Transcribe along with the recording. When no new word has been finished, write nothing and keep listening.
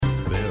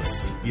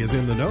is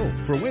In the Know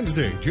for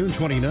Wednesday, June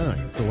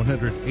 29th, the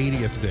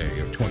 180th day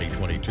of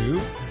 2022.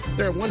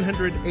 There are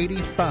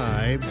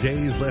 185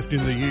 days left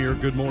in the year.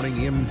 Good morning,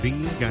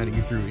 MB, guiding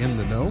you through In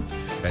the Know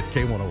at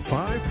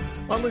K105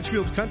 on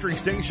Litchfield's Country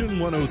Station,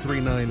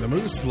 1039 The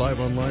Moose, live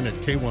online at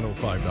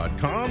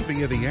K105.com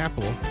via the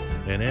Apple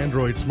and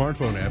Android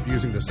smartphone app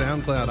using the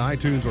SoundCloud,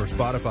 iTunes, or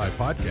Spotify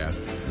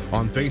podcast,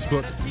 on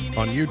Facebook,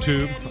 on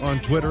YouTube, on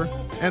Twitter,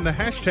 and the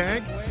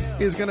hashtag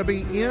is going to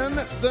be In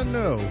the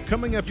Know.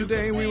 Coming up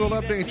today, we will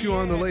update you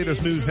on the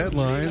latest news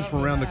headlines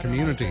from around the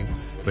community,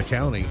 the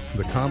county,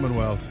 the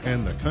Commonwealth,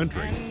 and the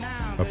country.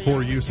 A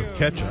poor use of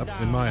ketchup,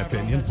 in my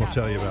opinion. We'll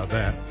tell you about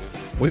that.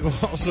 We will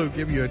also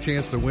give you a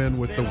chance to win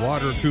with the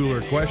water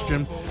cooler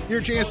question.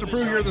 Your chance to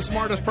prove you're the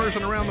smartest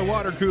person around the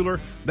water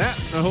cooler. That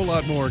and a whole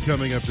lot more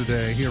coming up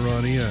today here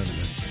on In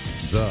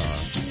the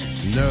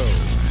Know.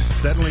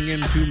 Settling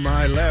into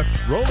my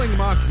left, rolling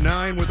Mach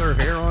 9 with her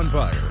hair on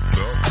fire,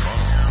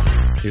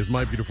 is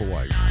my beautiful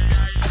wife,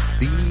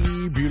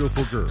 the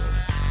beautiful girl.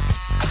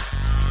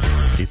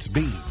 It's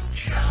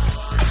Beach.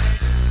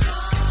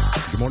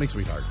 Good morning,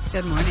 sweetheart.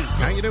 Good morning.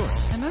 How you doing?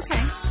 I'm okay.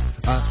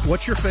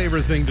 What's your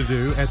favorite thing to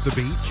do at the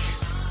beach?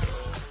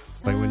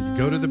 Like when you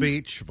go to the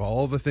beach, of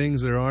all the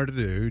things there are to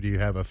do you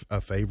have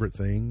a favorite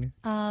thing?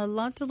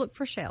 Love to look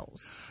for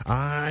shells.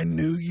 I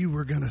knew you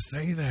were going to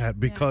say that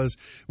because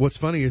what's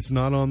funny, it's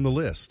not on the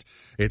list.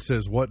 It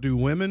says, what do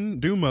women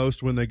do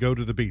most when they go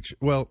to the beach?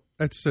 Well,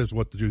 it says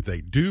what do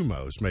they do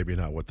most, maybe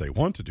not what they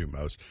want to do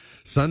most.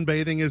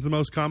 Sunbathing is the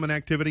most common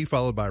activity,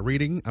 followed by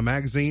reading a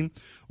magazine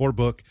or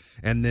book,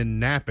 and then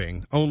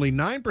napping. Only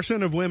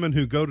 9% of women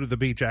who go to the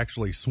beach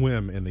actually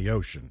swim in the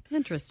ocean.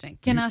 Interesting.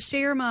 Can I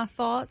share my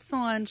thoughts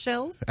on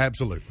shells?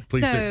 Absolutely.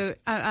 Please do. So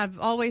I've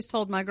always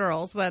told my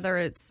girls, whether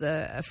it's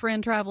a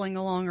friend traveling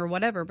along or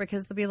whatever,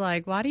 because they'll be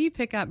like, why do you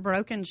pick up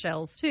broken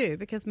shells too?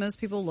 Because most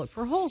people look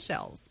for whole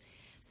shells.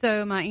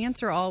 So my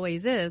answer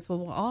always is,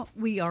 well,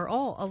 we are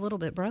all a little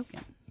bit broken.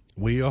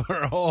 We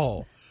are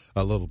all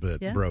a little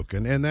bit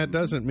broken, and that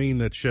doesn't mean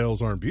that shells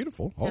aren't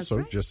beautiful. Also,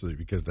 right. just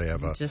because they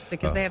have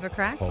a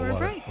crack or a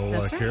break. Whole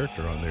lot of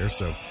character on there.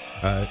 So,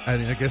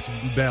 I guess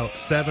about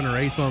 7 or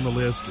 8th on the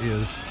list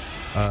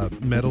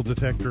is metal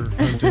detector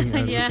hunting.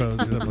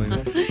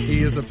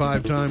 He is the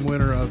 5-time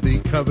winner of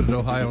the coveted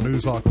Ohio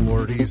Newshawk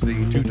Award. He's the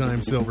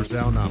 2-time Silver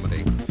Sound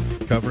nominee,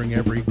 covering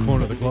every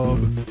corner of the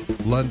globe: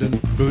 London,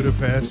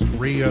 Budapest,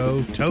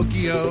 Rio,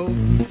 Tokyo,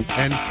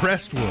 and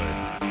Crestwood.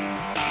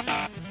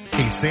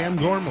 He's Sam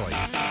Gormley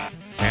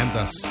and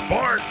the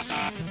sports.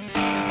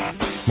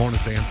 Morning,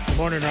 Sam.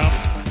 Morning,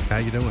 Ralph. How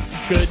you doing?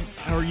 Good.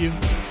 How are you?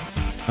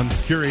 I'm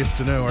curious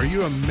to know, are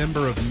you a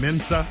member of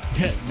Mensa?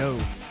 No.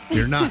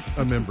 You're not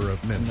a member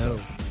of Mensa? No.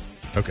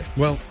 Okay.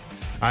 Well,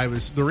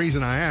 the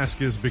reason I ask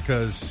is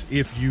because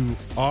if you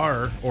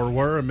are or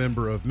were a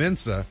member of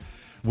Mensa,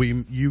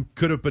 you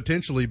could have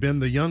potentially been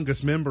the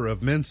youngest member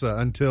of Mensa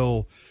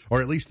until,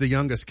 or at least the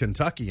youngest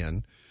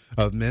Kentuckian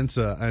of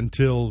Mensa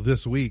until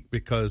this week,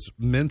 because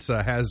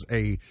Mensa has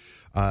a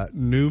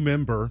new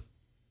member.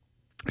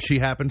 She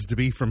happens to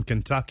be from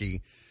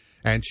Kentucky,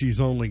 and she's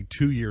only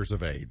 2 years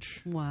of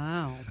age.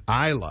 Wow.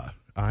 Isla,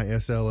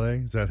 I-S-L-A,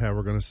 is that how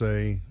we're going to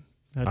say?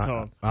 That's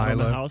how around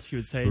the house you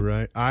would say.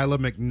 Right. Isla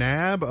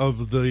McNabb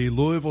of the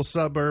Louisville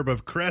suburb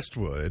of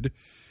Crestwood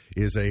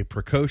is a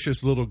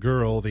precocious little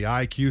girl. The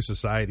IQ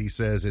Society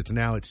says it's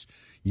now its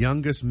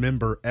youngest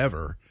member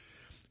ever.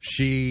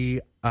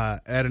 She,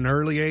 at an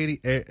early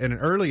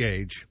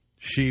age,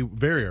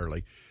 very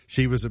early,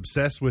 she was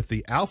obsessed with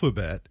the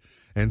alphabet,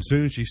 and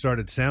soon she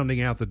started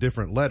sounding out the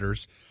different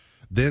letters.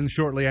 Then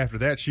shortly after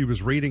that, she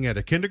was reading at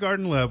a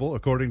kindergarten level,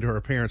 according to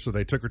her parents, so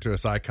they took her to a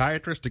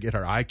psychiatrist to get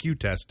her IQ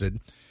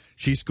tested.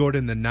 She scored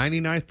in the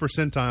 99th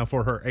percentile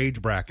for her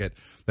age bracket.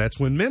 That's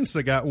when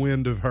Mensa got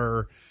wind of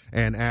her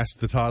and asked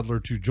the toddler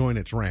to join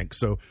its ranks.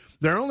 So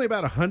there are only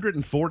about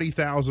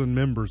 140,000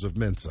 members of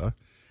Mensa.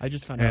 I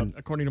just found out,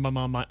 according to my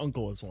mom, my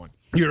uncle is one.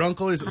 Your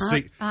uncle is...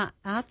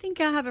 I think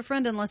I have a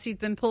friend, unless he's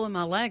been pulling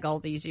my leg all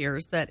these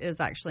years, that is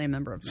actually a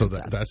member of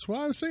Mensa. So that's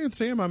why I was saying,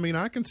 Sam, I mean,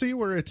 I can see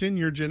where it's in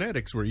your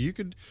genetics, where you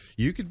could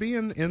be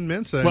in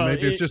Mensa, and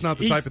maybe it's just not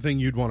the type of thing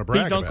you'd want to brag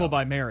about. He's uncle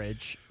by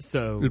marriage,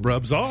 so... It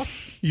rubs off?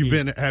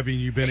 Have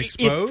you been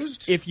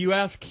exposed? If you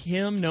ask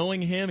him,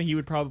 knowing him, he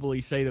would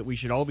probably say that we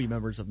should all be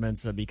members of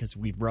Mensa because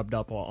we've rubbed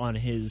up on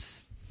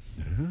his...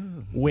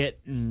 wit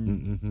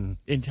and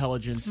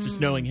intelligence,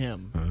 just knowing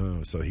him.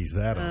 Oh, so he's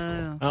that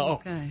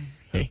uncle.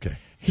 Okay.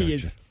 He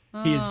is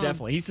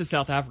definitely. He's the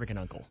South African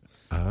uncle.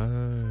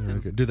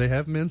 Okay. Do they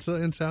have Mensa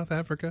in South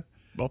Africa?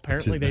 Well,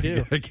 apparently they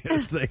do. I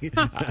guess they.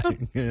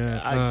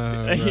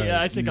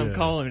 I think I'm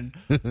calling.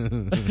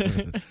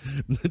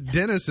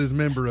 Dennis is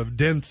member of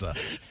Densa,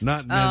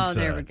 not Mensa. Oh,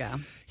 there we go.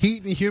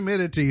 Heat and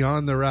humidity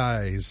on the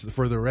rise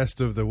for the rest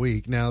of the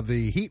week. Now,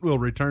 the heat will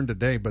return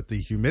today, but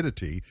the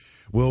humidity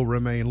will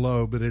remain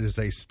low, but it is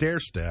a stair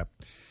step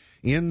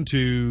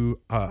into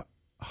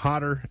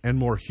hotter and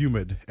more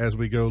humid as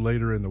we go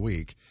later in the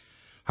week.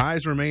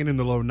 Highs remain in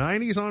the low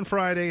 90s on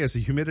Friday. As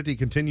the humidity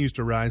continues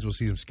to rise, we'll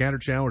see some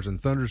scattered showers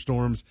and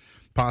thunderstorms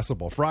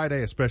possible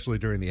Friday, especially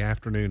during the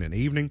afternoon and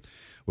evening.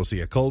 We'll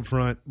see a cold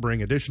front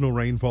bring additional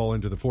rainfall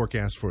into the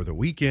forecast for the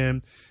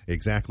weekend.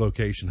 Exact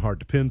location hard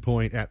to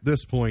pinpoint at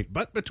this point,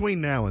 but between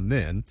now and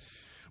then,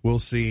 we'll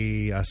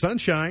see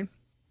sunshine.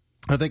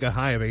 I think a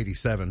high of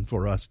 87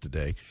 for us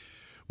today.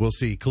 We'll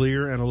see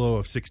clear and a low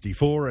of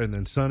 64, and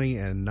then sunny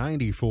and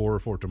 94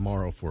 for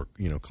tomorrow for,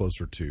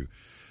 closer to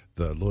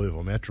the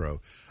Louisville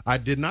Metro. I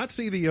did not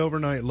see the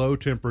overnight low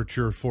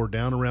temperature for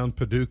down around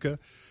Paducah.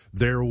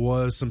 There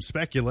was some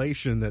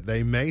speculation that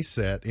they may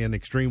set in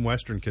extreme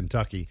western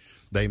Kentucky.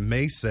 They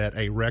may set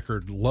a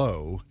record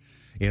low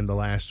in the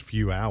last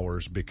few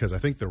hours because I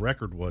think the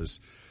record was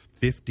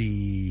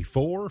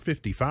 54,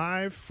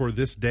 55 for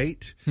this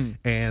date,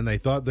 and they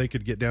thought they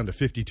could get down to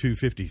 52,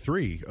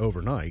 53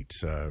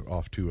 overnight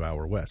off 2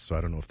 hour west. So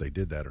I don't know if they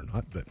did that or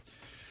not, but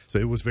so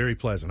it was very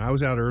pleasant. I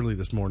was out early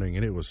this morning,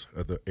 and it was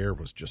the air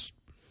was just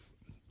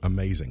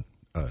amazing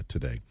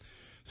today.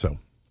 So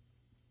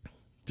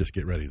just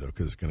get ready, though,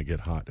 because it's going to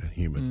get hot and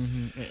humid.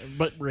 Mm-hmm.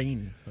 But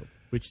rain,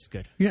 which is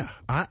good. Yeah,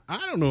 I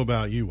don't know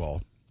about you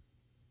all,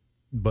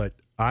 but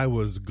I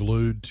was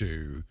glued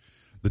to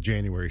the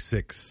January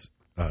 6th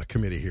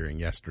committee hearing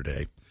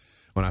yesterday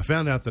when I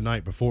found out the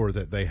night before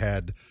that they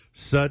had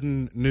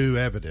sudden new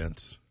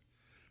evidence.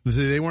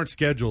 They weren't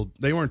scheduled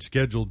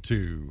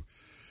to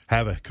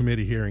have a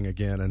committee hearing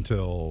again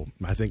until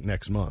I think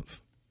next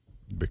month,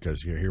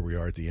 because here we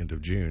are at the end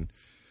of June.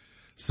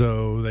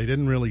 So they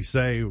didn't really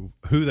say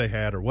who they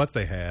had or what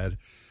they had,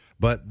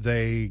 but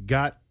they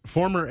got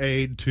former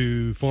aide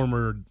to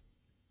former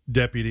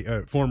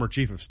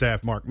Chief of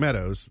Staff Mark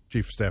Meadows,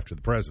 Chief of Staff to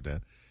the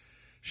President.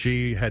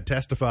 She had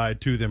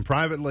testified to them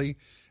privately,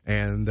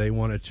 and they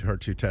wanted her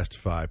to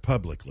testify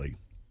publicly.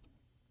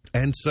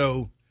 And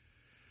so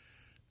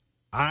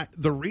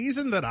the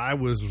reason that I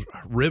was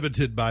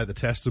riveted by the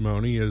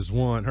testimony is,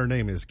 one, her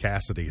name is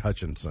Cassidy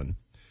Hutchinson.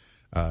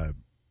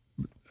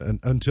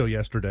 Until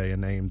yesterday, a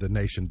name the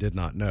nation did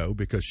not know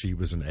because she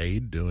was an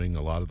aide doing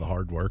a lot of the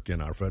hard work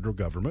in our federal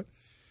government.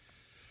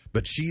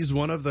 But she's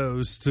one of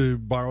those, to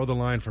borrow the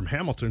line from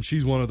Hamilton,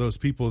 she's one of those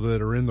people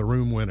that are in the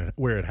room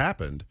where it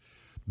happened.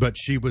 But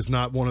she was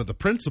not one of the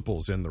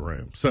principals in the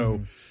room.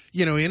 So,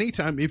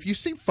 anytime, if you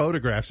see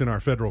photographs in our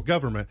federal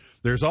government,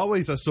 there's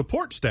always a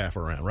support staff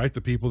around, right?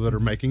 The people that are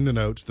making the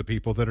notes, the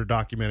people that are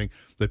documenting,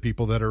 the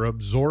people that are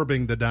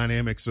absorbing the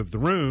dynamics of the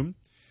room.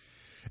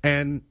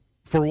 And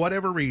for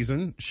whatever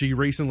reason, she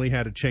recently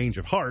had a change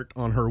of heart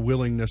on her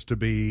willingness to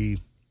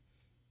be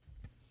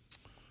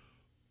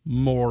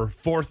more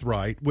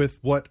forthright with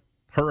what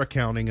her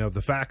accounting of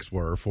the facts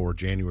were for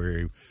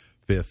January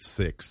 5th,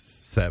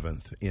 6th,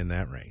 7th, in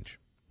that range.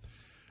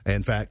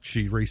 In fact,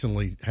 she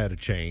recently had a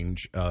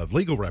change of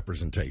legal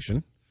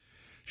representation.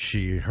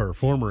 Her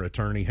former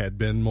attorney had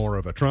been more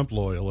of a Trump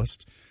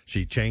loyalist.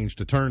 She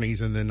changed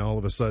attorneys, and then all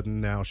of a sudden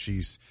now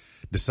she's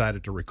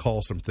decided to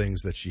recall some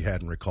things that she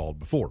hadn't recalled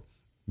before.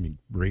 I mean,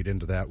 read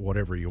into that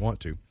whatever you want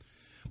to.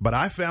 But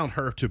I found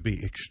her to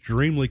be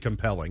extremely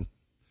compelling.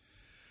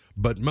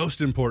 But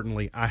most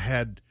importantly,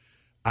 I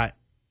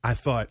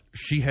thought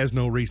she has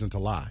no reason to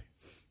lie.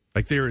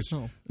 Like there is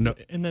no,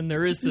 and then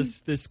there is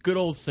this good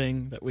old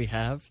thing that we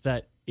have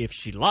that if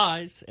she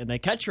lies and they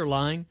catch her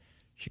lying,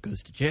 she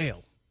goes to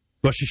jail.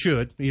 Well, she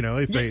should,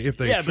 if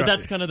they yeah, but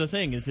that's kind of the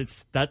thing is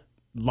it's that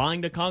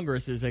lying to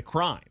Congress is a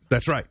crime.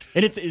 That's right,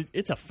 and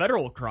it's a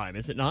federal crime,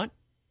 is it not?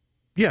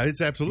 Yeah,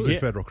 it's absolutely a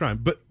federal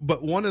crime.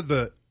 But one of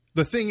the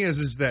thing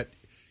is that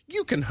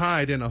you can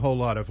hide in a whole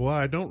lot of, well,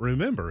 I don't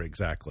remember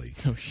exactly,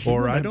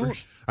 or I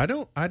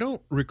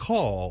don't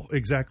recall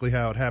exactly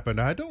how it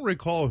happened. I don't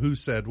recall who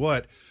said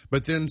what.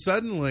 But then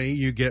suddenly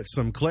you get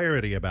some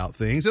clarity about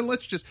things, and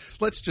let's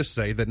just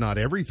say that not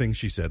everything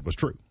she said was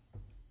true.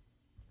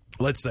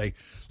 Let's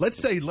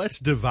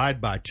divide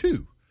by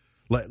 2.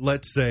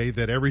 Let's say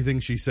that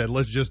everything she said,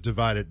 let's just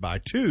divide it by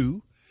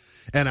 2.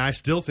 And I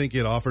still think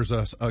it offers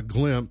us a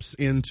glimpse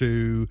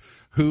into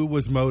who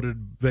was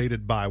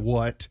motivated by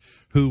what,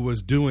 who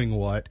was doing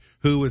what,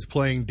 who was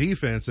playing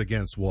defense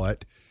against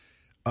what,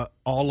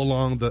 all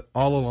along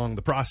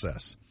the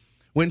process.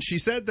 When she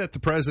said that the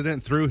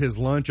president threw his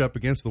lunch up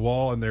against the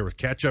wall and there was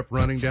ketchup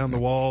running down the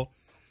wall,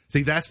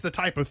 see, that's the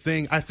type of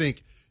thing I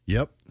think,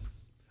 yep,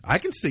 I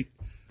can see.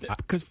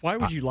 Because why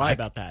would you lie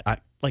about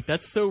that?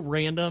 That's so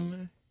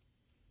random.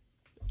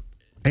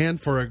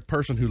 And for a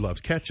person who loves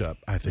ketchup,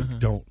 I think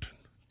don't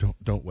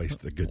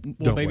waste the good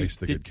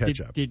good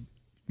ketchup. Did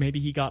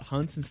maybe he got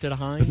Hunt's instead of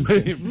Heinz?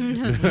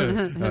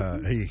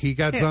 He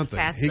got something.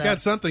 He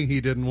got something he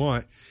didn't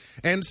want,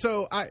 and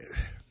so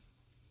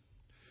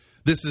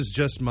this is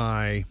just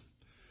my.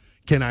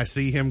 Can I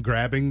see him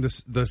grabbing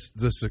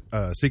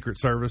the Secret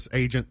Service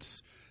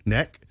agent's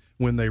neck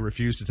when they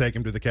refuse to take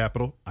him to the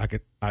Capitol.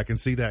 I can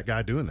see that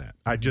guy doing that.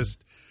 I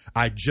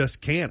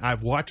just can't.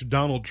 I've watched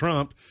Donald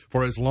Trump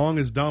for as long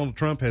as Donald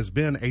Trump has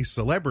been a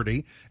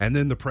celebrity and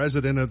then the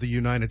president of the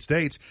United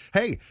States.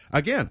 Hey,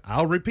 again,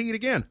 I'll repeat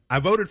again. I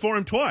voted for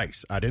him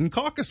twice. I didn't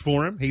caucus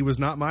for him. He was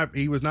not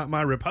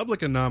my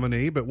Republican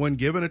nominee, but when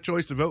given a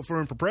choice to vote for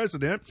him for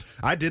president,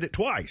 I did it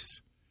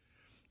twice.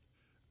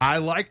 I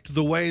liked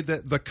the way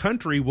that the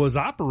country was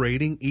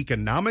operating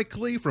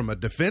economically from a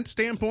defense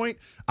standpoint.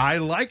 I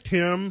liked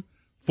him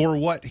for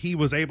what he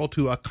was able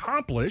to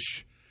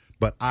accomplish,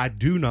 but I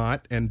do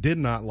not and did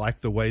not like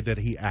the way that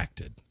he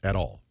acted at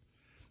all.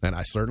 And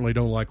I certainly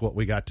don't like what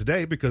we got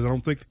today because I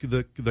don't think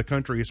the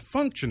country is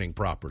functioning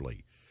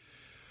properly.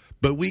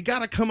 But we got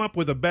to come up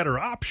with a better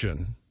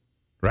option,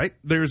 right?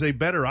 There's a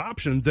better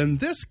option than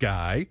this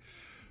guy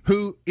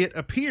who, it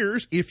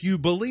appears, if you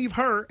believe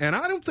her, and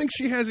I don't think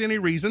she has any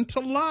reason to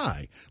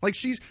lie. Like,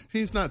 she's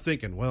not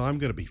thinking, well, I'm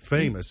going to be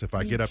famous if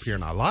I get up here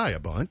and I lie a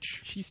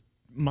bunch. She's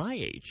my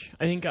age.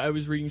 I think I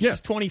was reading. She's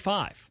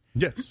 25.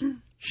 Yes.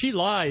 She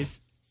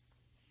lies.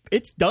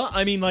 It's done.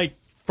 I mean, like,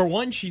 for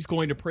one, she's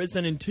going to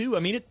prison, and two,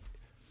 I mean,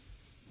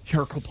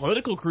 her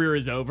political career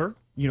is over.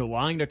 You know,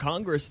 lying to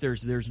Congress,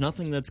 there's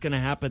nothing that's going to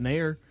happen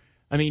there.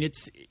 I mean,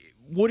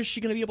 what is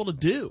she going to be able to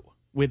do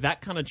with that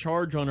kind of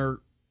charge on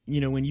her? You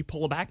know, when you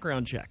pull a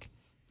background check,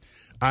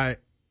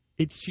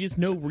 she has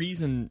no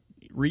reason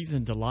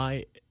to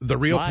lie. The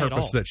real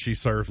purpose that she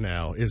served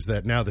now is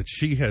that now that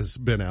she has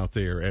been out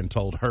there and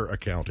told her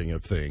accounting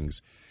of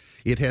things,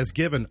 it has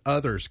given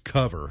others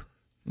cover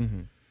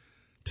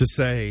to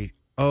say,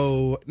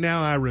 "Oh,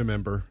 now I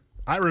remember.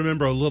 I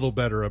remember a little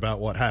better about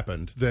what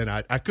happened than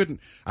I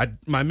couldn't.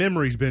 My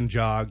memory's been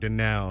jogged, and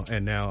now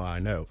I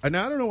know. And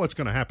now I don't know what's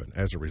going to happen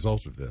as a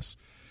result of this,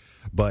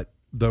 but."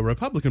 The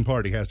Republican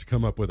Party has to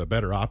come up with a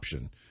better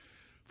option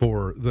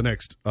for the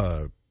next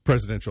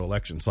presidential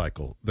election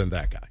cycle than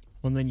that guy.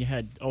 Well, and then you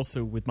had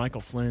also with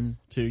Michael Flynn,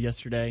 too,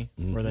 yesterday,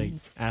 where they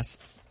asked,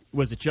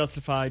 was it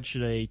justified?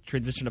 Should a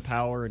transition of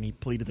power? And he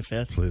pleaded the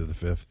fifth.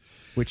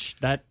 Which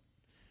I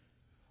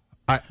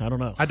don't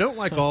know. I don't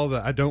like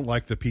I don't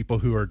like the people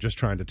who are just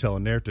trying to tell a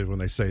narrative when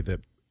they say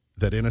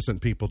that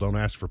innocent people don't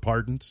ask for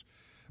pardons.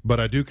 But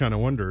I do kind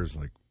of wonder, is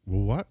like,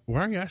 well,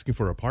 why are you asking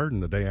for a pardon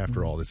the day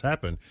after all this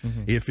happened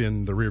if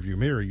in the rearview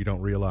mirror you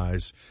don't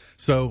realize?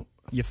 So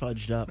you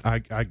fudged up.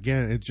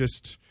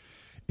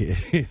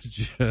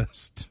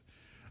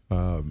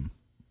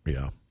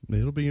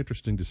 It'll be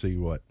interesting to see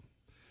what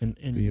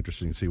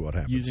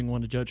happens. Using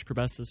one of Judge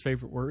Crebesa's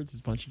favorite words is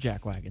a bunch of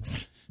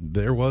jackwagons.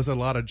 There was a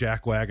lot of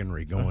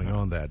jackwagonry going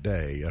on that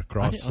day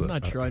across. I'm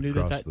not sure I knew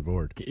across the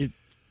board.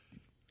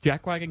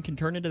 Jackwagon can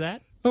turn into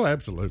that? Oh,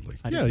 absolutely.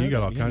 Yeah, you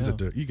got all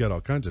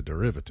kinds of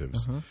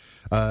derivatives.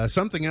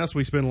 Something else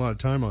we spent a lot of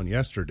time on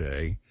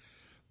yesterday.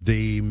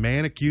 The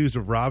man accused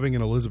of robbing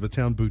an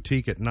Elizabethtown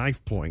boutique at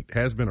knife point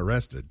has been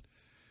arrested.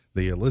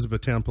 The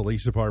Elizabethtown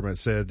Police Department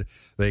said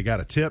they got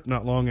a tip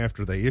not long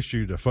after they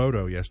issued a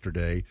photo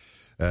yesterday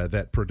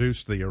that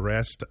produced the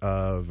arrest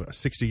of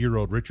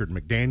 60-year-old Richard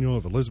McDaniel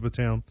of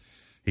Elizabethtown.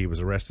 He was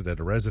arrested at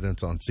a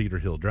residence on Cedar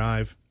Hill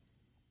Drive,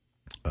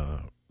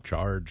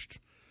 charged,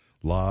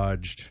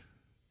 lodged.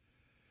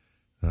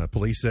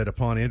 Police said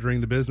upon entering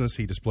the business,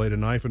 he displayed a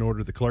knife and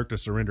ordered the clerk to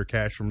surrender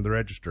cash from the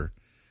register.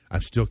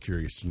 I'm still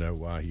curious to know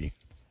why he...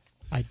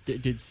 I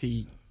did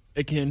see,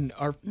 again,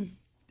 our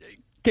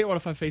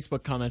K105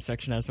 Facebook comment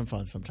section has some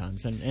fun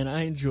sometimes, and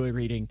I enjoy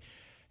reading.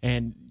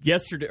 And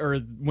yesterday, or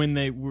when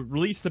they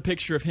released the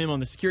picture of him on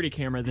the security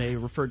camera, they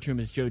referred to him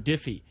as Joe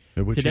Diffie.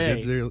 Which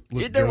today, Joe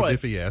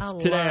Diffie-esque.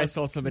 Today I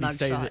saw somebody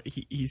say that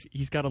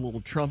he's got a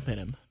little Trump in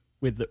him.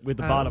 With the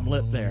bottom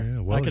lip there.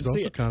 Yeah. Well, it's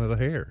also kind of the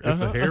hair. If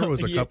the hair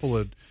was a couple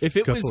of... If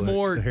it was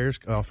more the hair's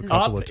off a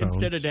couple up of tones.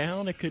 instead of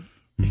down, it could...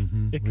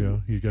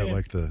 You got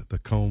like the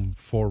comb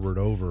forward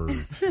over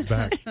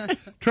back.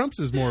 Trump's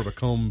is more of a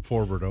comb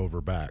forward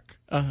over back.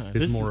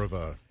 It's more of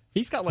a...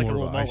 He's got like a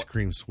little ice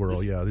cream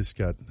swirl.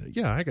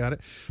 I got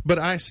it. But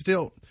I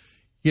still,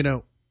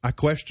 I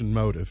question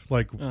motive.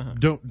 Like,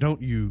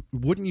 wouldn't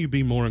you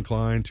be more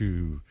inclined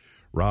to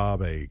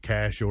rob a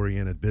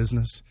cash-oriented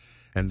business?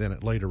 And then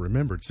it later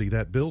remembered, see,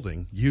 that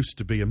building used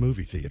to be a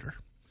movie theater.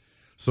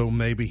 So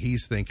maybe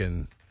he's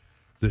thinking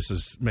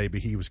maybe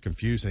he was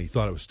confused and he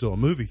thought it was still a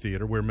movie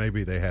theater where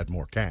maybe they had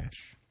more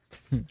cash.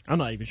 I'm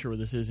not even sure where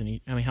this is.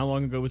 How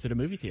long ago was it a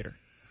movie theater?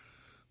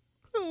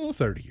 Oh,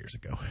 30 years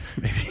ago,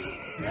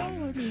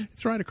 maybe.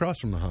 It's right across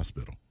from the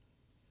hospital.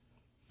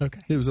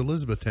 Okay. It was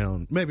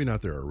Elizabethtown, maybe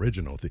not their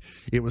original.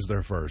 It was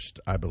their first,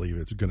 I believe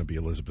it's going to be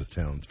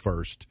Elizabethtown's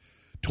first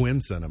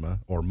twin cinema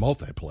or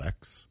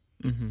multiplex.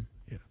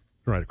 Yeah,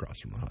 right across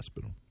from the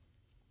hospital.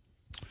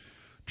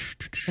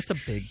 That's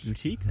a big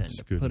boutique then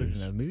to put it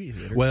in a movie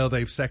theater. Well,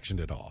 they've sectioned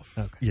it off.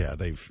 Okay. Yeah,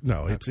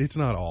 it's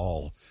not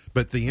all,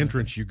 but the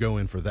entrance you go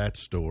in for that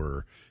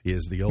store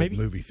is the old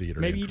movie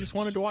theater. Maybe entrance. you just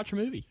wanted to watch a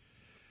movie.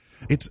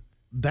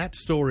 That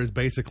store is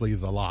basically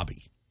the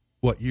lobby.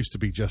 What used to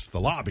be just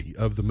the lobby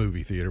of the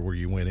movie theater where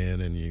you went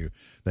in and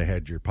they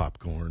had your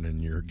popcorn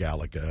and your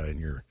Galaga and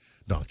your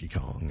Donkey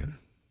Kong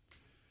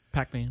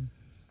Pac-Man.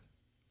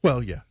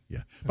 Well, yeah.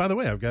 By the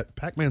way, I've got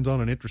Pac-Man's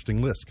on an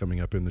interesting list coming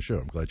up in the show.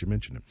 I'm glad you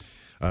mentioned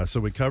it. So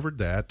we covered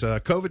that.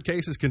 COVID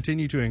cases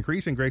continue to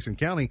increase in Grayson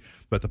County,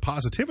 but the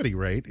positivity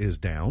rate is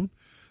down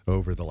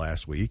over the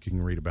last week. You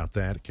can read about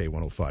that at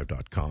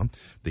K105.com.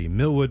 The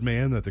Millwood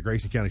man that the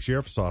Grayson County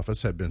Sheriff's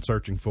Office had been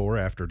searching for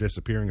after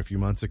disappearing a few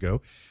months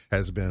ago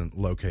has been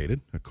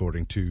located,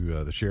 according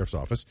to the Sheriff's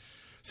Office.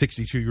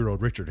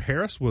 62-year-old Richard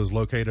Harris was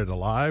located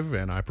alive,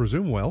 and I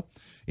presume well,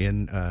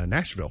 in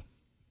Nashville,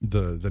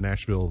 the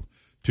Nashville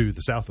to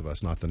the south of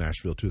us, not the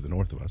Nashville to the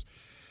north of us.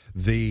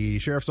 The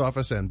Sheriff's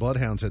Office and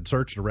Bloodhounds had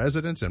searched a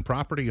residence and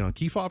property on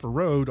Kefauver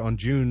Road on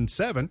June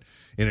 7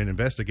 in an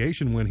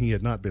investigation when he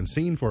had not been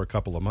seen for a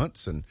couple of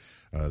months, and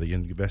the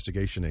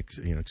investigation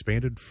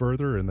expanded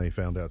further, and they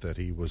found out that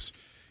he was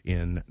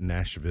in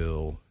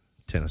Nashville,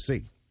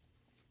 Tennessee.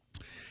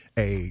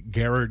 A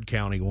Garrard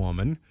County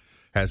woman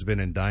has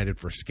been indicted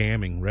for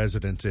scamming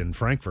residents in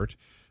Frankfort.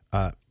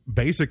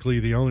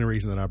 Basically, the only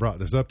reason that I brought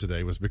this up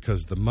today was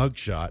because the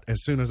mugshot,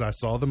 as soon as I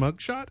saw the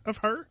mugshot of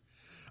her,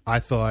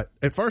 at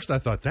first I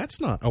thought, that's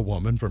not a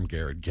woman from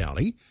Garrard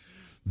County.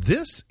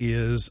 This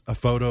is a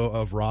photo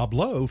of Rob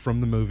Lowe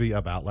from the movie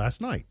About Last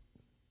Night.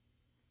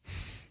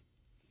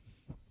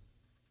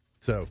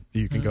 So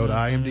you can go to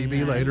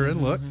IMDb later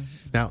and look.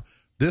 Now,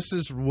 this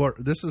is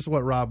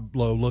what Rob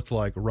Lowe looked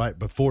like right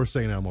before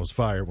St. Elmo's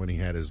Fire, when he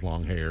had his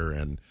long hair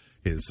and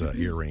his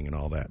earring and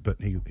all that. But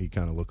he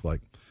kind of looked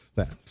like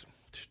that.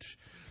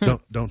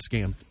 Don't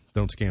scam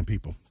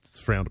people. It's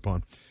frowned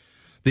upon.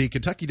 The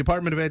Kentucky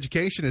Department of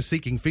Education is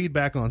seeking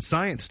feedback on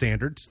science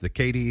standards. The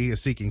KDE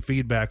is seeking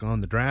feedback on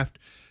the draft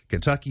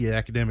Kentucky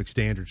Academic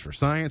Standards for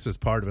Science as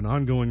part of an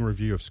ongoing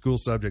review of school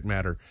subject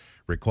matter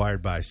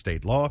required by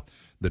state law.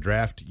 The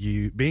draft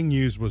being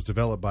used was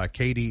developed by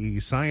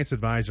KDE's Science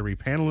Advisory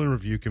Panel and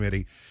Review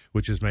Committee,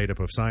 which is made up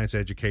of science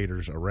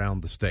educators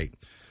around the state.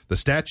 The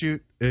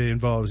statute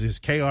involves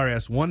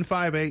KRS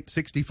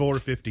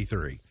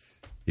 158-6453.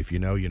 If you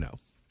know, you know.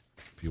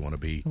 If you want to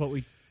be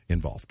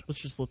involved. Let's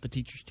just let the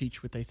teachers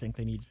teach what they think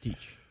they need to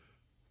teach.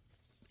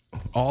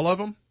 All of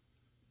them?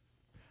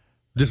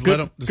 Just let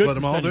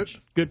them all do it?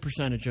 Good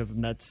percentage of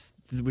them. That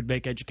would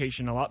make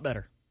education a lot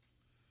better.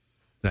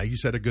 Now, you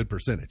said a good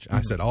percentage.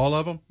 I said all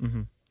of them?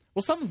 Mm-hmm.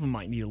 Well, some of them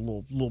might need a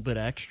little bit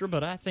extra,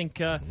 but I think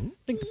the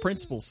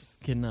principals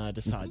can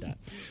decide that.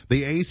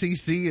 The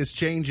ACC is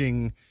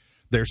changing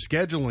their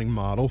scheduling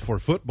model for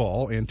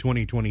football in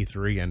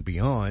 2023 and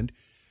beyond.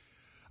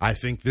 I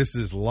think this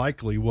is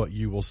likely what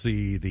you will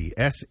see the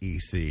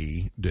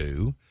SEC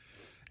do.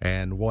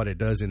 And what it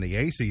does in the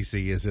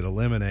ACC is it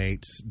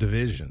eliminates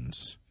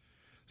divisions.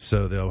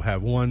 So they'll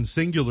have one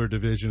singular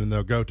division and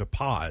they'll go to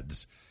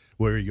pods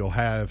where you'll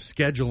have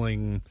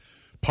scheduling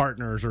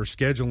partners or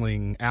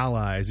scheduling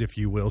allies, if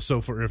you will.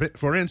 So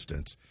for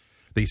instance,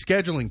 the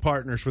scheduling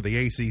partners for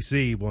the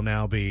ACC will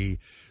now be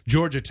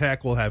Georgia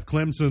Tech will have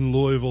Clemson,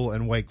 Louisville,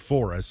 and Wake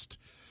Forest.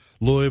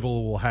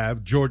 Louisville will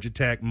have Georgia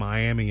Tech,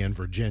 Miami, and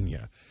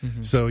Virginia.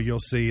 Mm-hmm. So you'll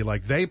see,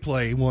 like, they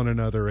play one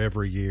another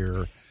every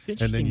year,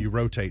 and then you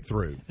rotate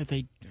through.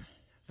 You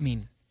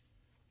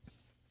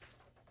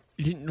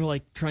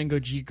didn't try and go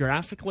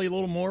geographically a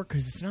little more?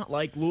 Because it's not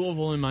like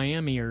Louisville and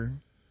Miami are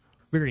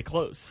very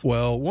close.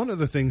 Well, one of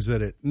the things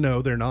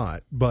no, they're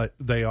not, but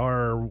they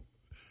are.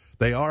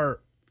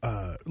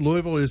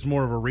 Louisville is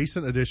more of a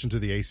recent addition to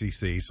the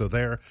ACC, so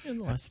they're in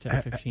the last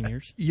 10, 15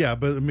 years. Yeah,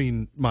 but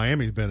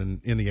Miami's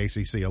been in the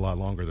ACC a lot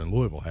longer than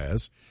Louisville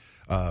has.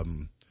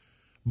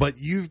 But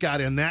you've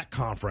got in that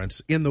conference,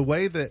 in the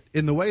way that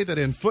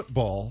in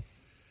football,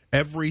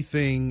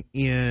 everything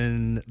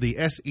in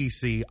the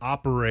SEC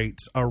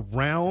operates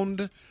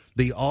around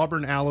the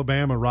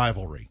Auburn-Alabama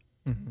rivalry.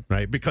 Mm-hmm.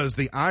 Right, because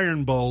the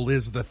Iron Bowl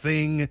is the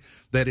thing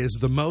that is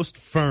the most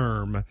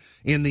firm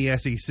in the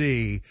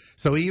SEC.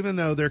 So even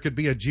though there could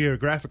be a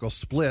geographical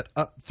split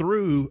up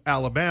through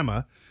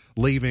Alabama,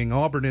 leaving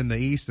Auburn in the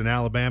east and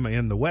Alabama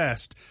in the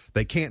west,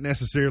 they can't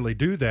necessarily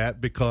do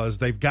that because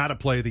they've got to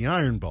play the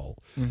Iron Bowl.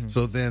 Mm-hmm.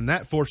 So then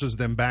that forces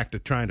them back to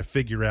trying to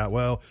figure out,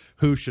 well,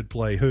 who should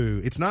play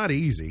who. It's not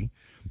easy,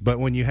 but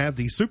when you have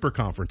these super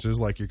conferences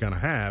like you're going to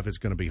have, it's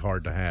going to be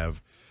hard to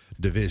have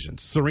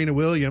divisions. Serena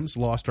Williams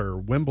lost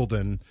at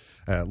Wimbledon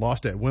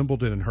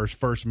in her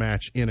first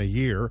match in a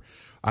year.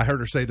 I heard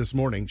her say this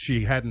morning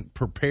she hadn't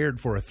prepared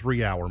for a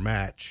 3-hour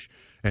match,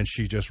 and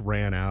she just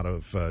ran out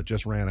of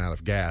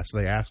gas.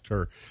 They asked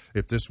her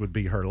if this would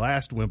be her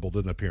last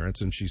Wimbledon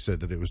appearance, and she said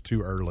that it was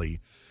too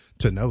early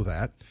to know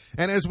that.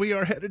 And as we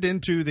are headed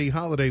into the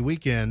holiday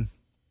weekend,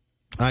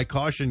 I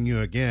caution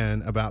you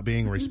again about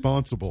being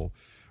responsible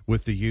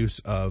with the use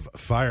of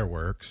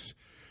fireworks.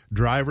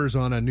 Drivers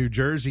on a New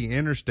Jersey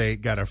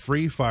interstate got a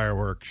free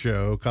fireworks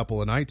show a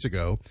couple of nights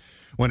ago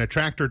when a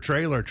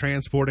tractor-trailer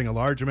transporting a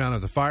large amount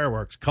of the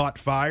fireworks caught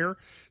fire,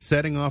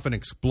 setting off an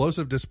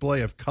explosive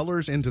display of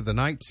colors into the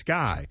night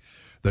sky.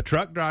 The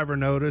truck driver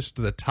noticed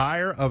the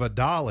tire of a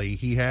dolly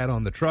he had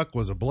on the truck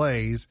was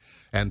ablaze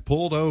and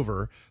pulled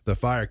over. The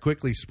fire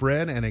quickly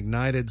spread and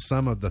ignited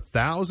some of the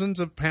thousands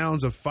of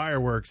pounds of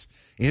fireworks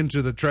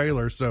into the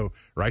trailer. So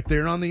right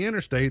there on the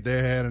interstate,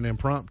 they had an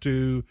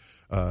impromptu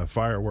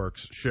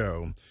fireworks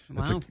show.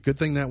 Wow. It's a good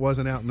thing that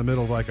wasn't out in the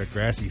middle of like a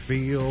grassy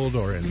field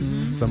or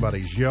in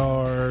somebody's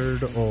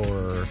yard,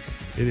 or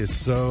it is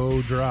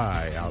so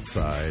dry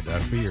outside. I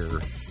fear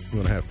we're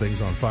going to have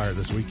things on fire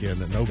this weekend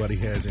that nobody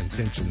has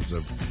intentions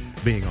of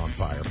being on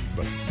fire,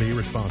 but be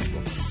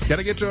responsible. Got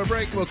to get to a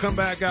break. We'll come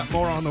back, got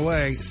more on the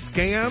way.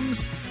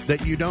 Scams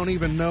that you don't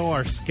even know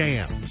are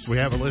scams. We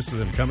have a list of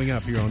them coming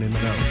up here on In the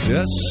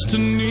Know.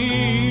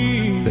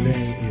 Destiny.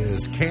 Today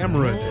is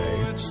Camera Day.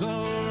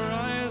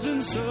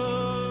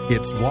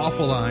 It's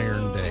Waffle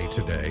Iron Day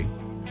today.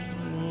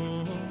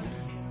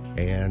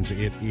 And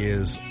it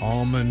is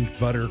Almond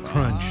Butter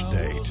Crunch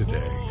Day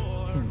today.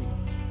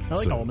 I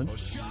like So,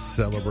 almonds.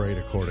 Celebrate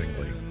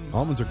accordingly.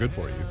 Almonds are good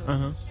for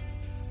you.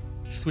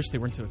 Just wish they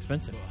weren't so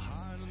expensive.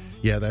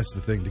 Yeah, that's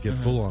the thing. To get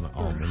full on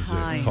almonds,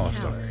 high it costs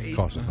calories.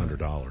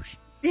 $100.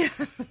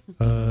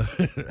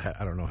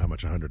 I don't know how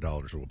much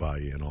 $100 will buy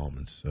you in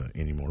almonds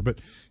anymore, but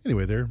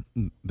anyway, they're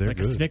Like good.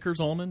 a Snickers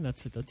almond.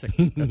 That's a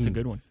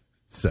good one.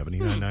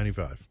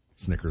 $79.95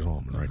 Snickers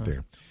almond right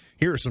there.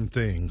 Here are some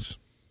things.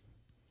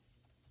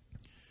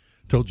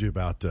 Told you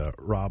about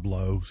Rob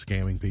Lowe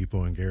scamming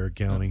people in Garrett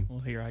County.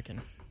 Well, here I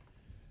can.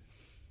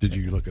 Did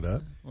you look it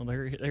up? Well,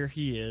 there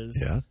he is.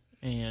 Yeah.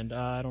 And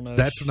I don't know.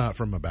 That's not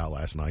from about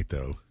last night,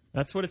 though.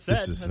 That's what it said.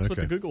 This is- That's what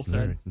the okay. Google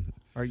said.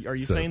 All Are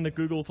you So, saying that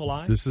Google's a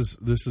lie? This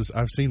is.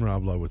 I've seen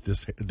Rob Lowe with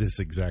this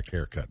exact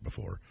haircut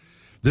before.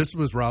 This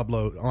was Rob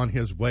Lowe on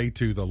his way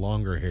to the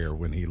longer hair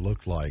when he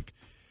looked like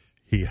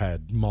he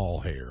had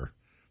mall hair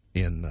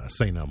in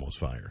St. Elmo's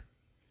Fire.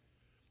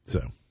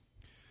 So,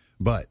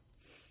 but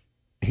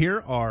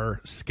here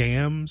are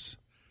scams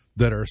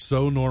that are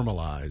so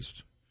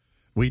normalized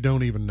we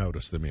don't even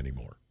notice them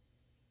anymore.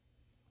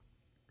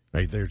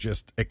 Right? They're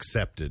just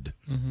accepted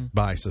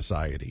by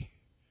society.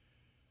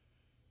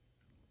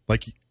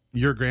 Like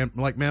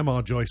like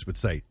Mama Joyce would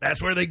say,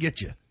 that's where they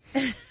get you.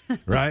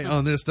 Right?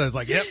 On this stuff, it's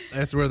like, yep,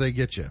 that's where they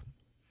get you.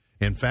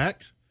 In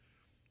fact,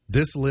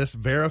 this list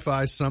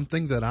verifies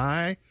something that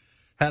I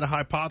had a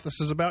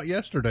hypothesis about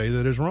yesterday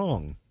that is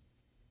wrong.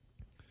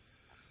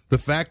 The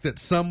fact that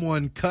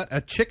someone cut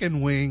a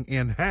chicken wing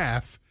in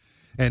half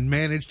and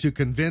managed to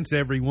convince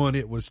everyone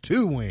it was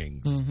 2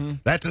 wings.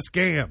 That's a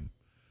scam.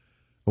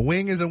 A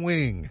wing is a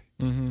wing.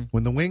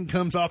 When the wing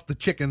comes off the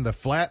chicken, the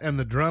flat and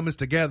the drum is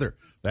together.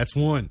 That's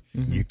 1.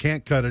 You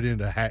can't cut it in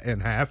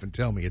half and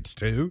tell me it's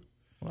 2.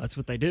 Well, that's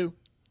what they do.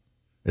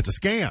 It's a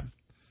scam.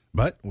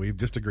 But we've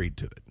just agreed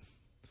to it.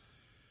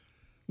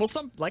 Well,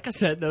 like I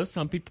said, though,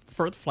 some people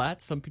prefer the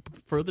flats, some people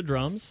prefer the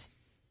drums.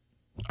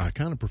 I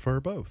kind of prefer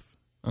both.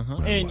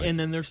 And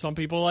then there's some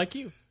people like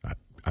you.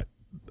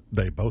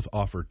 They both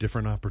offer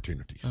different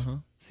opportunities.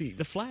 See,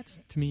 the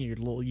flats to me are a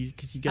little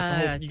because you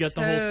got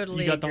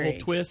the whole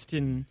twist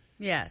and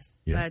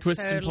Yes, Yeah. I Twist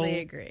and totally pull.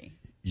 agree.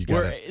 You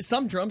where gotta,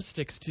 some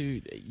drumsticks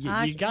too. You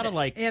gotta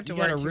you have to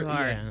work too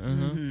hard.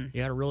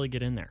 You gotta really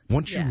get in there.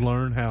 once you Yeah.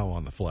 learn how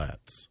on the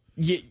flats,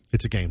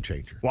 it's a game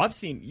changer. Well, I've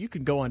seen you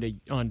can go onto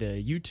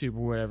YouTube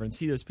or whatever and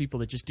see those people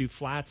that just do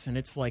flats, and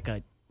it's like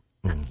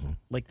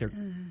like they're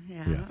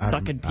Yeah.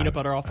 sucking peanut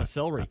butter off a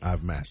celery.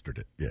 I've mastered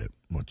it. Yeah,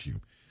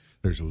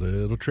 there's a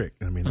little trick.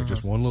 I mean, there's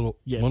just one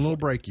little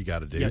break you got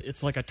to do. Yeah,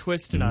 it's like a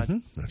twist and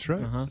a. That's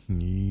right.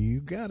 You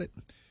got it.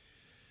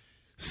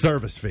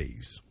 Service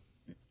fees.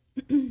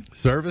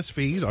 Service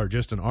fees are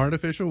just an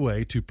artificial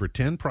way to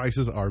pretend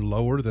prices are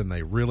lower than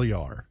they really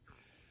are.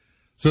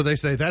 So they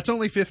say that's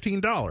only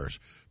 $15.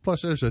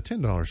 Plus, there's a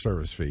 $10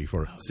 service fee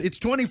for it's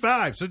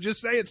 $25. So just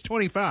say it's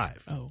 $25.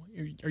 Oh,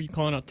 are you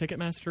calling out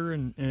Ticketmaster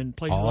and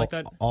places like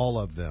that? All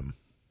of them.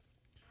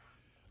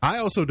 I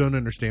also don't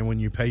understand when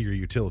you pay your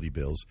utility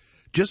bills.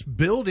 Just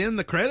build in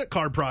the credit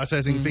card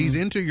processing fees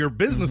into your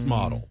business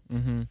model.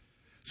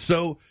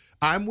 So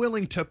I'm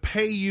willing to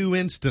pay you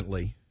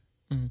instantly,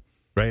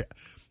 right?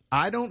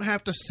 I don't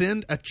have to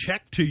send a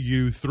check to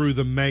you through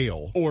the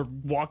mail Or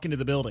walk into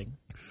the building.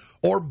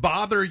 or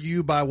bother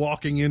you by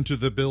walking into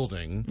the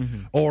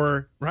building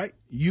or, right,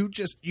 you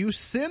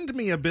send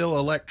me a bill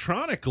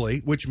electronically,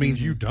 which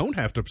means you don't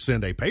have to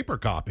send a paper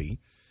copy,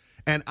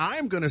 and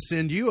I'm going to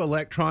send you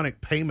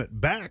electronic payment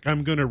back.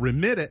 I'm going to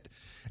remit it,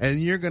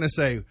 and you're going to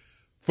say,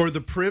 for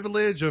the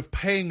privilege of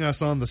paying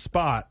us on the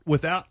spot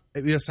without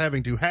us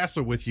having to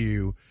hassle with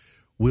you,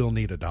 we'll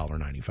need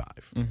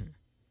 $1.95.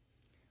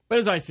 But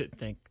as I sit and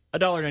think,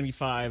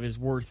 $1.95 is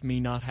worth me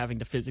not having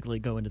to physically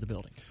go into the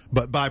building.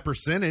 But by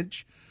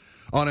percentage,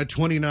 on a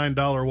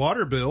 $29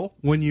 water bill,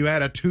 when you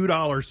add a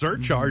 $2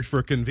 surcharge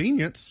for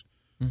convenience,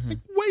 like,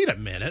 wait a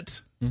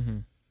minute.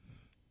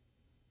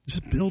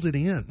 Just build it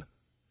in.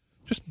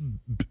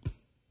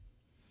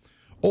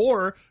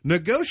 Or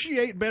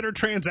negotiate better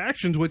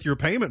transactions with your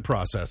payment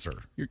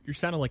processor. You're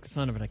sounding like the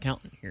son of an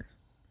accountant here,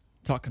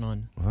 talking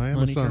on I am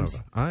money a son terms.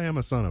 of a. I am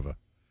a son of a.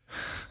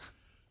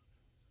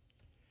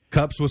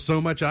 Cups with so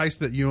much ice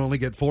that you only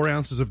get 4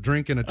 ounces of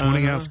drink in a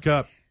 20-ounce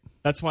cup.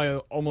 That's why I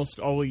almost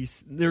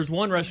always... There's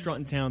one restaurant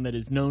in town that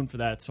is known for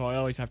that, so I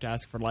always have to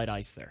ask for light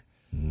ice there.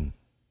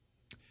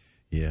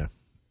 Yeah.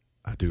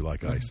 I do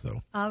like ice,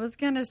 though. I was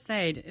going to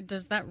say,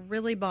 does that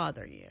really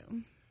bother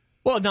you?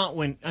 Well, not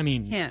when... I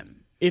mean...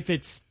 Him. If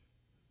it's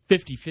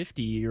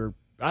 50-50, or...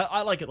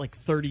 I like it like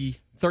 30%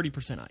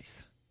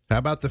 ice. How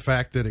about the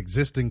fact that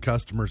existing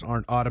customers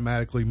aren't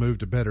automatically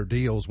moved to better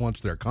deals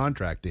once their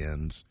contract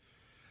ends,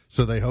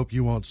 so they hope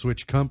you won't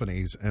switch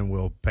companies and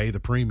will pay the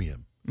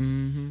premium?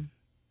 Mm-hmm.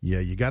 Yeah,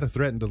 you got to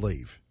threaten to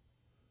leave.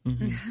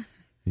 Mm-hmm.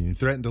 You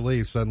threaten to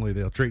leave, suddenly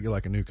they'll treat you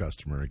like a new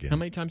customer again. How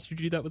many times did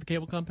you do that with the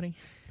cable company?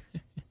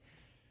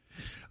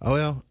 Oh,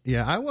 well,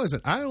 yeah,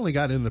 I only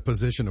got in the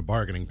position of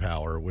bargaining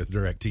power with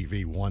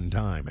DirecTV one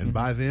time, and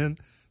by then,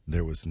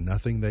 there was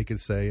nothing they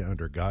could say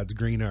under God's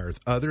green earth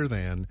other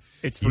than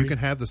It's free. you can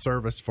have the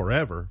service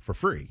forever for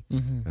free.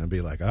 And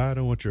be like, I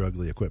don't want your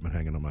ugly equipment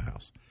hanging on my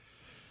house.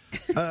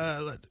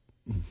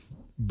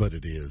 But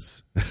it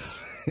is.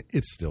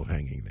 It's still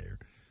hanging there.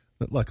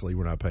 But luckily,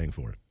 we're not paying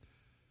for it.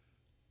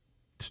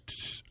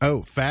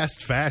 Oh,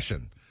 fast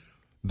fashion.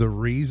 The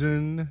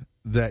reason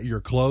that your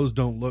clothes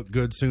don't look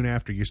good soon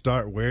after you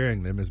start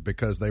wearing them is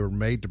because they were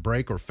made to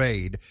break or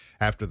fade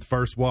after the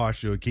first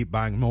wash. You'll keep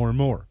buying more and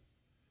more.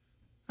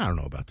 I don't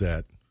know about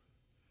that.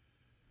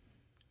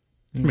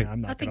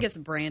 I'm I think it's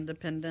brand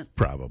dependent.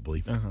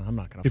 Probably. I'm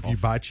not going to If you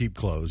buy cheap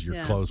clothes, your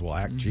Yeah. clothes will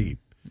act cheap.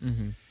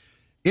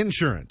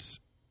 Insurance.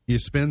 You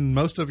spend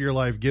most of your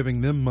life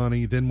giving them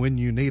money. Then when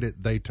you need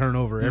it, they turn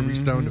over every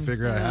stone to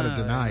figure out how to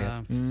deny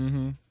it.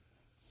 Mm-hmm.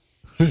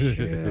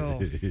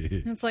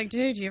 It's like,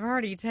 dude, you've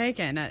already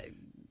taken an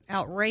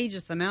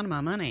outrageous amount of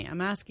my money.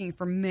 I'm asking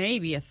for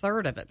maybe a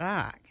third of it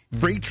back.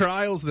 Free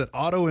trials that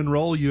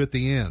auto-enroll you at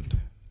the end.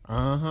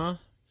 Uh-huh.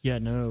 Yeah,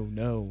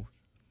 no.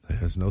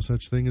 There's no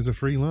such thing as a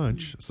free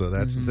lunch. So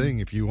that's the thing.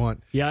 If you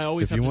want, Yeah, I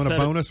always if have you to want a set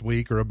it- bonus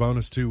week or a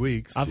bonus 2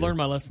 weeks, I've learned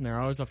my lesson there.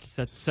 I always have to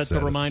set the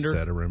reminder.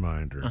 Set a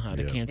reminder.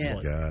 To cancel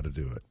Yes. it. Got to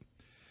do it.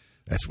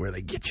 That's where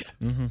they get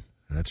you.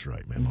 That's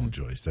right, Memo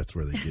Joyce. That's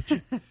where they get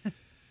you.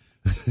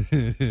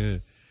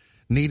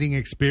 Needing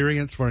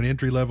experience for an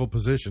entry-level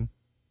position.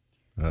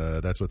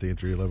 That's what the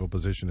entry-level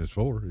position is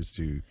for, is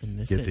to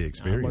get the I learned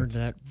experience.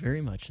 that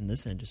very much in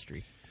this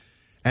industry.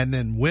 And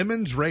then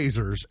women's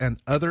razors and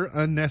other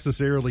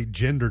unnecessarily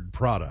gendered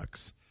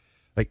products.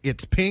 Like,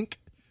 it's pink,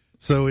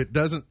 so it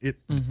doesn't it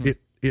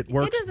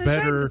works doesn't shine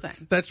better. the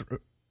same. That's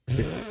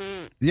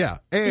yeah.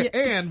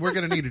 And we're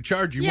going to need to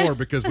charge you more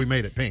because we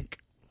made it pink.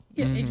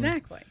 Yeah,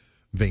 exactly.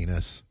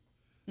 Venus.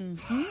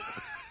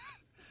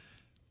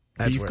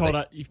 That's You've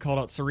where called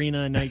out Serena,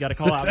 and now you got to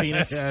call out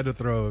Venus. I had to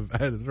throw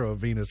a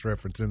Venus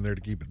reference in there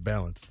to keep it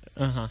balanced.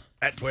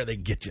 That's where they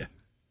get you.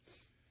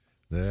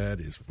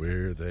 That is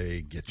where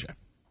they get you.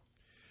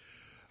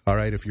 All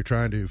right, if you're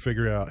trying to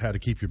figure out how to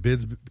keep your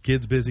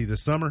kids busy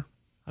this summer.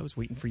 I was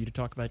waiting for you to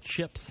talk about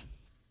chips.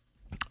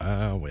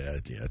 Well, yeah,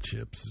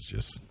 chips is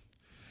just,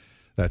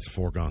 that's a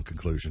foregone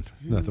conclusion.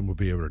 Nothing we'll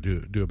be able to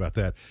do about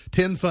that.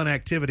 10 fun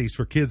activities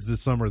for kids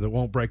this summer that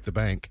won't break the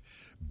bank.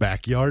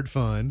 Backyard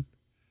fun.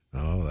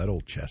 Oh, that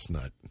old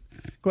chestnut.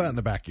 Go out in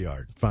the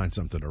backyard. Find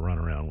something to run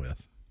around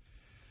with.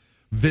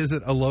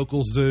 Visit a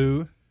local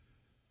zoo.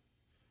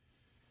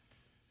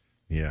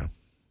 Yeah,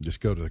 just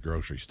go to the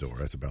grocery store.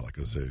 That's about like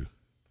a zoo.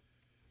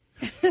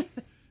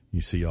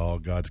 You see all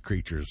God's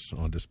creatures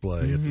on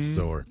display at the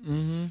store.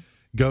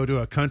 Go to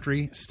a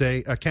county,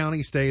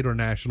 state, or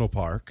national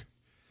park.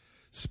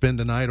 Spend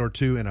a night or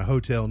two in a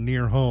hotel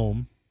near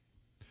home.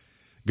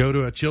 Go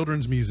to a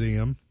children's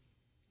museum.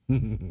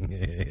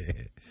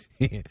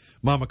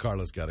 Mama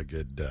Carla's got a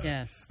good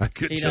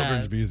she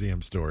children's does.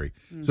 museum story.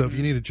 So if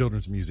you need a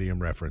children's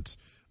museum reference,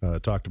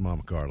 talk to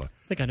Mama Carla.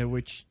 I think I know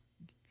which.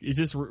 Is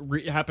this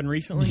happened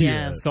recently?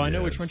 Yes. So I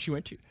know Yes. which one she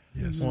went to.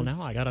 Yes. Well,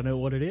 now I got to know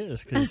what it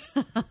is. 'Cause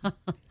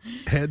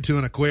Head to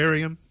an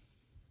aquarium.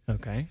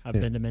 okay, I've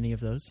been to many of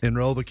those.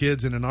 Enroll the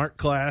kids in an art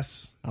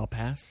class. I'll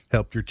pass.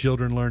 Help your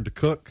children learn to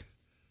cook.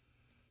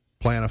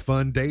 Plan a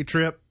fun day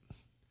trip.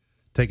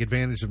 Take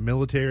advantage of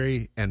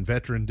military and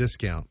veteran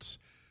discounts.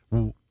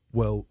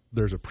 Well,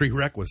 there's a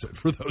prerequisite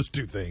for those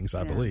two things,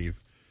 I believe.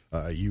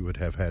 You would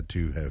have had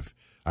to have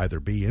either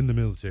be in the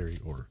military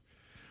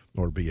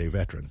or be a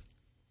veteran.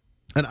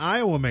 An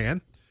Iowa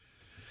man.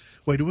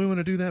 Wait, do we want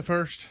to do that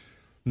first?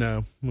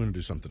 No, we want to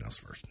do something else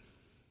first.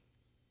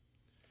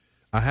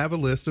 I have a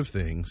list of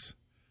things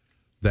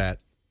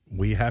that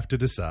we have to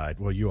decide.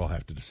 Well, you all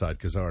have to decide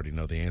because I already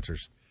know the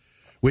answers.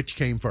 Which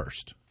came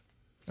first?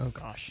 Oh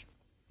gosh.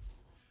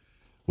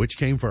 Which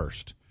came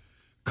first?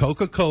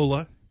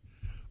 Coca-Cola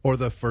or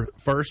the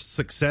first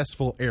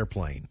successful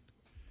airplane?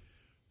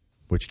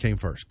 Which came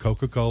first?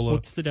 Coca-Cola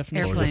What's the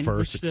definition? or the Airplane. first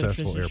What's the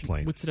successful definition-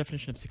 airplane? What's the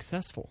definition of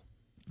successful?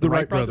 The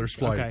Wright brothers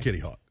fly to Okay. Kitty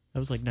Hawk. That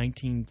was like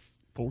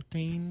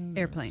 1914.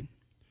 Airplane.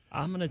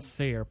 I'm going to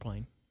say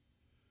airplane.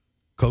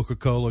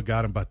 Coca-Cola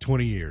got them by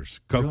 20 years.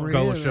 Coca-Cola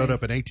Really? showed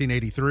up in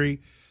 1883.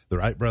 The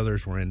Wright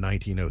brothers were in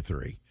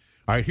 1903.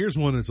 All right, here's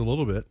one that's a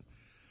little bit.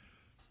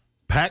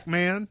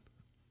 Pac-Man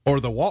or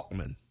the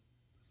Walkman?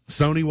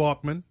 Sony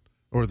Walkman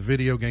or the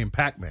video game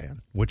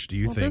Pac-Man? Which do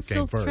you think this came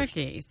feels first?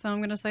 tricky, so I'm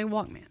going to say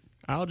Walkman.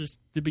 I'll just,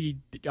 to be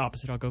the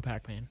opposite, I'll go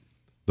Pac-Man.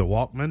 The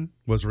Walkman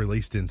was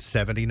released in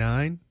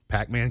 79.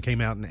 Pac-Man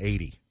came out in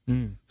 80.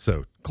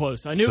 So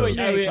Close. I knew So-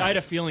 I had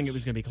a feeling it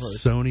was going to be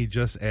close. Sony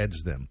just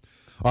edged them.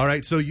 All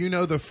right, so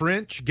the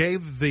French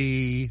gave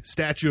the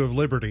Statue of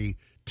Liberty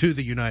to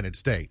the United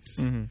States.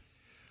 Mm-hmm.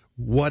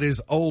 What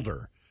is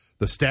older,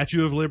 the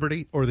Statue of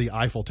Liberty or the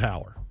Eiffel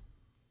Tower?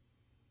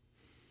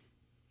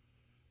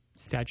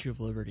 Statue of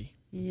Liberty.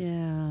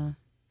 Yeah.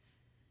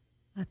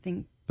 I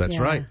think That's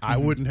yeah. right. I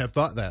wouldn't have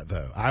thought that,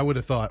 though. I would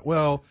have thought,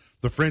 well,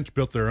 the French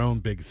built their own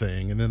big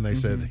thing, and then they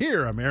said,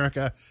 here,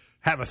 America,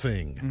 have a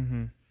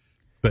thing.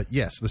 But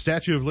yes, the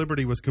Statue of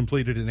Liberty was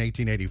completed in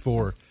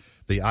 1884,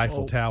 the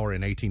Eiffel Tower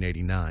in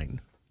 1889.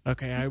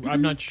 Okay,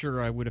 I'm not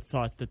sure I would have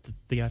thought that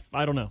the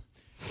I don't know.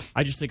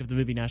 I just think of the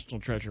movie National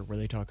Treasure where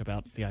they talk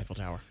about the Eiffel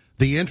Tower.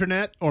 The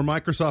Internet or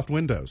Microsoft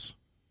Windows?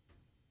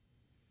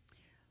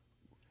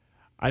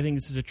 I think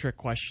this is a trick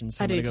question,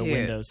 so I I'm going do to go too.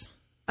 Windows.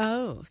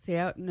 Oh, see,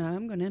 no,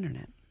 I'm going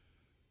Internet.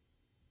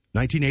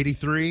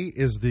 1983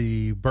 is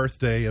the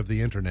birthday of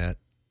the Internet.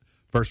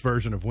 First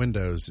version of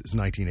Windows is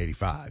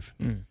 1985.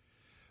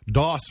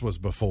 DOS was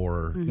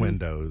before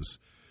Windows,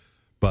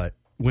 but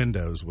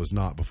Windows was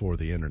not before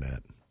the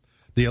Internet.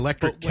 The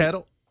electric But wait,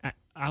 kettle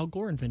Al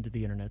Gore invented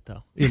the internet,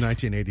 though. in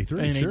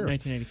 1983. In Sure.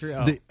 1983.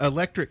 Oh. The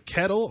electric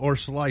kettle or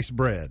sliced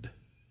bread?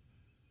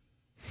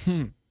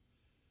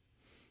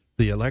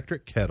 The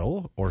electric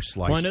kettle or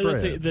sliced Well, I know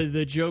bread? that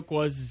the joke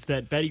was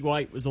that Betty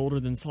White was older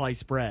than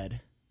sliced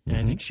bread. And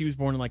I think she was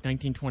born in like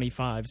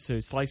 1925, so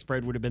sliced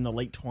bread would have been the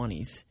late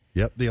 20s.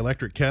 Yep, the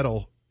electric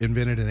kettle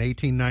invented in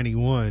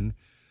 1891,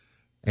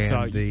 and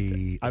So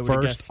the I would've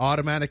first guessed-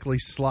 automatically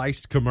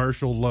sliced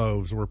commercial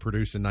loaves were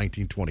produced in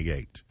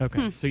 1928.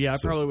 Okay, so yeah, I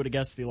probably would have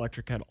guessed the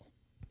electric kettle.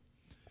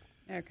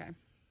 Okay.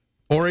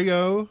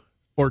 Oreo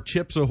or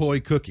Chips Ahoy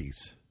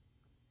cookies?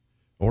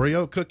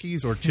 Oreo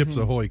cookies or Chips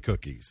Ahoy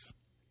cookies?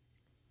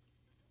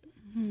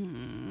 I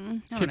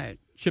don't know.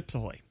 Chips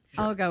Ahoy.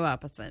 I'll go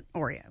opposite.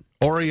 Oreo.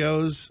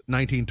 Oreos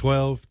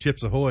 1912,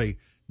 Chips Ahoy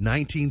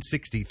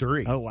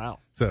 1963. Oh, wow.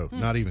 So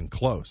not even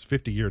close,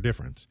 50-year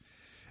difference.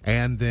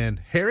 And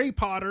then Harry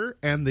Potter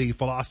and the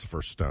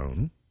Philosopher's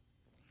Stone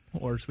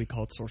Or as we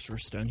call it,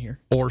 Sorcerer's Stone here.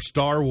 or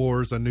Star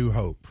Wars A New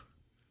Hope.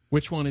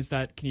 Which one is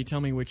that? Can you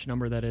tell me which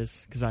number that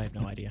is? Because I have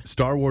no idea.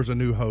 Star Wars A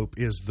New Hope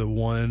is the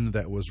one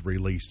that was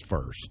released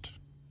first.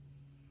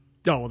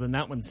 Oh, well, then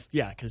that one's,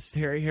 yeah, because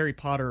Harry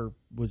Potter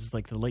was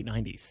like the late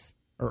 90s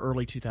or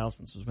early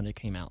 2000s was when it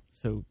came out.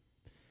 So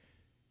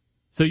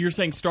you're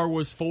saying Star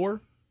Wars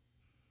 4?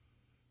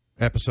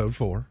 Episode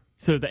 4.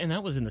 And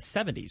that was in the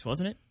 70s,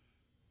 wasn't it?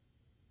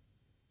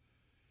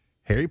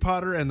 Harry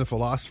Potter and the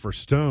Philosopher's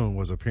Stone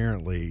was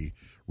apparently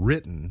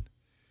written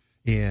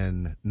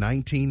in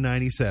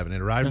 1997.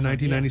 It arrived in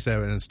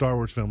 1997, and Star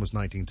Wars film was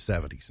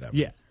 1977.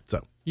 Yeah.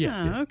 So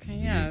Yeah. Oh, okay.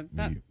 Yeah.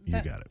 you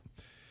got it.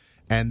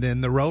 And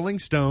then the Rolling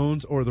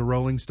Stones or the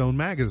Rolling Stone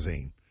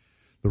magazine,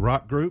 the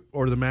rock group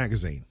or the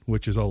magazine,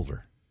 which is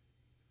older?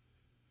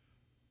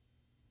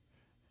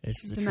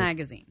 This is The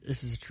magazine.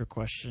 This is a trick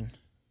question.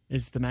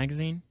 Is it the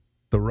magazine?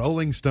 The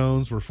Rolling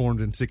Stones were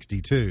formed in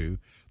 62.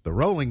 The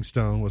Rolling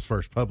Stone was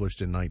first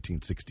published in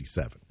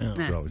 1967. Oh.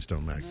 The Rolling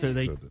Stone magazine. So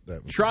they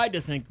that was tried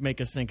to make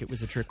us think it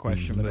was a trick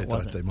question, but they it thought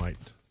wasn't. they might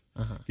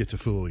get to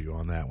fool you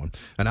on that one.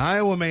 An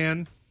Iowa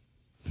man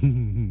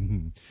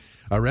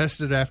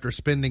arrested after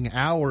spending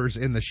hours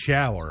in the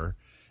shower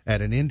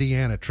at an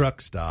Indiana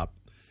truck stop.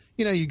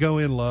 You know, you go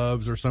in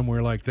Love's or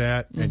somewhere like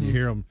that, and you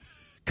hear them,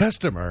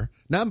 customer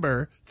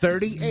number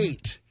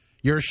 38,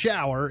 your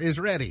shower is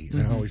ready.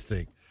 And I always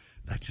think,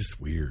 that's just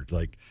weird.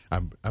 Like,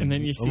 I'm And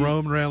then you see-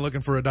 roaming around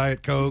looking for a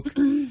Diet Coke,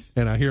 and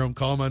I hear them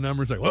call my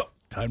number. It's like, well,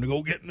 time to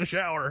go get in the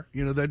shower.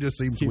 You know, that just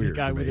seems See the weird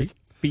guy to with me. his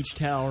beach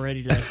towel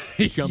ready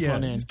to jump Yeah,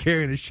 on in. he's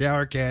carrying his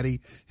shower caddy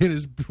in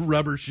his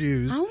rubber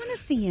shoes. I want to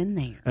see in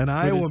there. An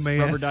Iowa his man,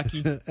 rubber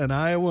ducky. an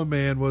Iowa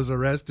man was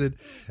arrested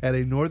at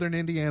a northern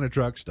Indiana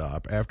truck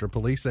stop after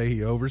police say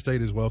he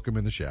overstayed his welcome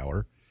in the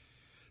shower.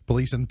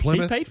 Police in He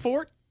Plymouth, paid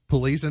for it.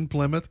 police in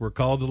Plymouth were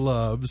called to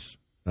Love's.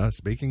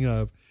 Speaking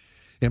of,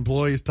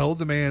 employees told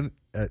them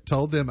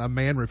a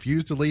man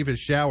refused to leave his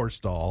shower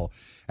stall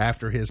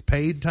after his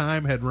paid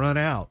time had run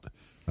out.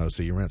 Oh,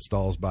 so you rent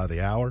stalls by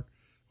the hour,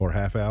 or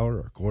half hour,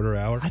 or quarter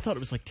hour? I thought it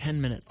was like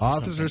 10 minutes. or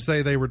Officers something.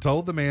 say they were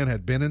told the man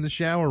had been in the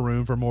shower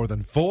room for more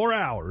than 4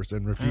 hours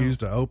and refused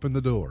to open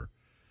the door.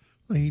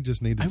 Well, he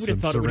just I needed would have some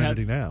thought it would have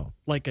serenity now.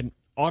 like an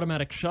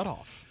automatic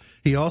shutoff.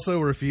 He also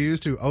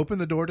refused to open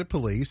the door to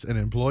police. An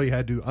employee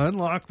had to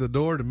unlock the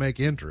door to make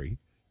entry.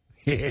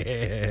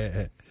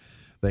 They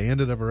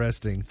ended up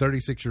arresting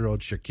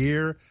 36-year-old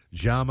Shakir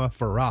Jama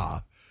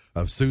Farah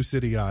of Sioux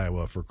City,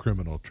 Iowa, for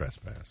criminal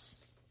trespass.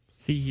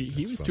 See,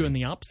 he was doing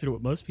the opposite of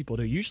what most people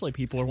do. Usually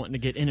people are wanting to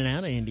get in and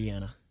out of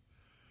Indiana.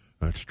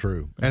 That's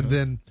true. And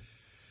then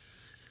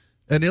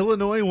An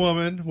Illinois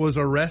woman was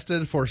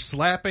arrested for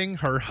slapping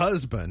her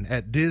husband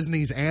at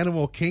Disney's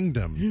Animal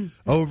Kingdom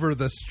over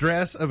the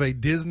stress of a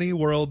Disney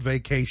World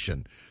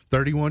vacation.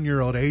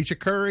 31-year-old Asia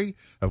Curry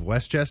of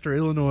Westchester,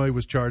 Illinois,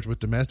 was charged with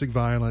domestic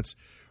violence.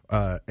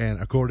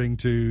 And according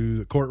to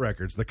the court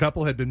records, the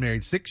couple had been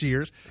married 6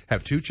 years,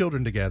 have 2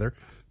 children together.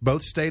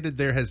 Both stated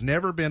there has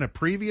never been a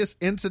previous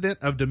incident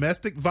of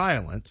domestic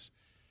violence.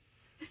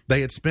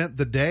 They had spent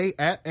the day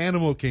at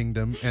Animal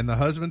Kingdom, and the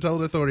husband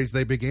told authorities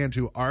they began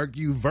to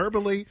argue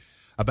verbally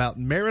about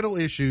marital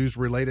issues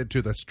related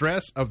to the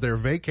stress of their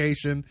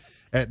vacation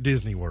at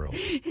Disney World.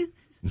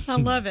 I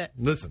love it.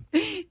 Listen,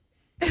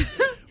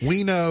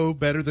 we know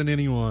better than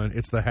anyone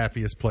it's the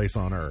happiest place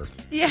on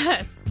earth.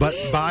 Yes. But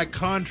by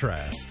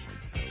contrast,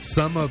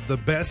 some of the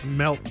best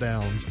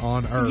meltdowns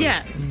on earth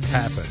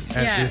happen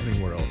at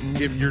Disney World.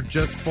 If you're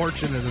just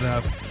fortunate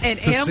enough and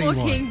to Animal see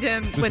one.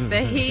 Kingdom with the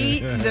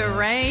heat, the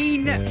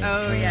rain, it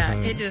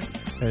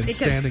and can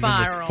standing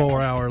spiral. in the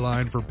 4-hour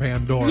line for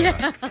Pandora,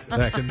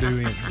 that can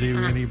do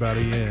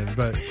anybody in.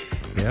 But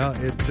yeah,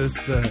 it just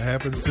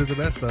happens to the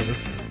best of us.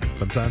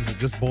 Sometimes it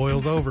just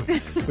boils over.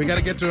 We got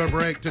to get to a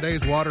break.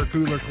 Today's water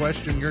cooler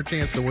question, your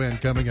chance to win,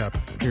 coming up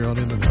here on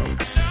In the Know.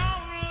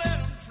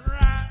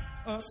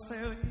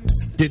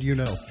 Did you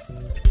know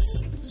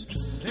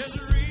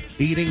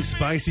eating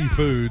spicy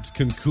foods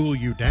can cool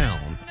you down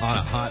on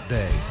a hot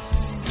day?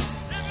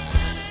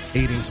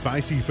 Eating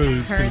spicy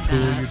foods can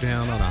cool you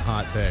down on a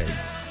hot day.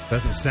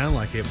 Doesn't sound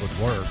like it would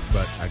work,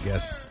 but I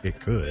guess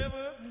it could.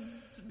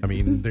 I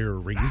mean, there are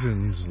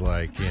reasons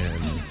like in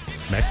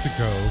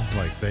Mexico,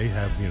 like they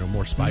have,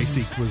 more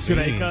spicy cuisine.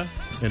 Jamaica.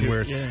 And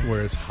where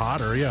it's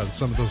hotter. Yeah,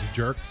 some of those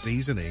jerk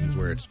seasonings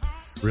where it's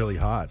really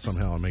hot,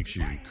 somehow it makes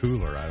you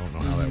cooler. I don't know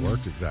how that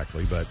works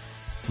exactly, but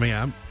I mean,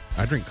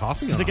 I drink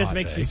coffee on a hot day. Because it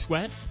makes you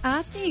sweat?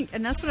 I think,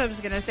 and that's what I was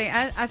going to say,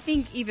 I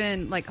think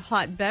even like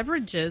hot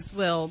beverages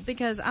will,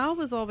 because I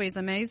was always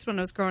amazed when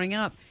I was growing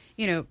up,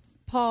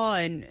 Pa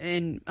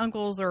and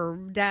uncles or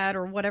dad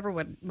or whatever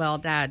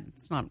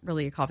dad's not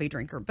really a coffee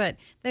drinker, but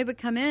they would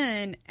come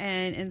in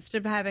and instead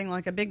of having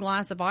like a big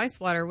glass of ice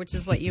water, which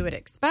is what you would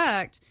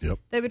expect,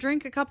 they would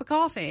drink a cup of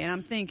coffee. And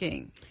I'm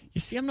thinking,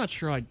 you see, I'm not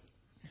sure I'd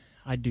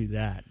do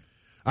that.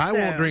 I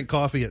won't drink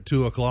coffee at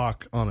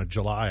 2:00 on a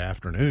July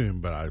afternoon,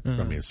 but I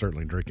mean,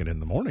 certainly drink it in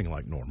the morning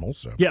like normal.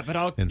 So yeah, but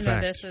I'll. In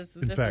fact, this is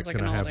can like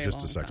I have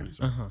just a second?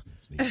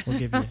 We'll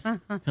give you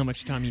how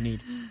much time you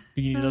need.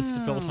 Do you need us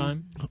to fill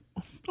time?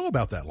 Oh,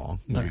 about that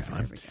long. We'll be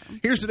fine. we go.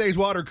 Here's today's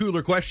water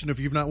cooler question. If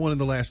you've not won in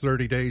the last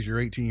 30 days, you're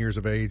 18 years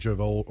of age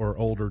or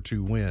older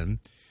to win.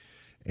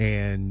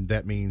 And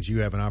that means you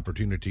have an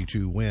opportunity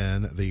to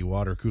win the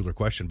water cooler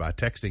question by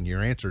texting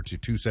your answer to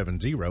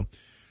 270-259-6000,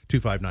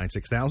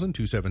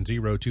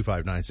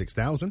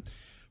 270-259-6000.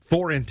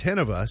 4 in 10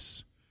 of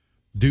us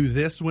do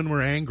this when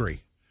we're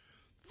angry.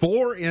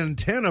 4 in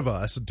 10 of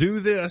us do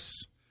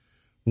this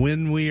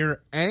when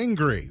we're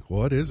angry.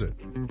 What is it?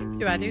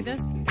 do I do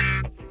this?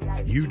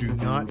 You do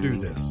not do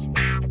this.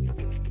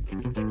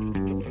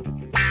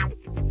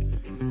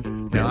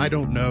 Now, I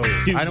don't know.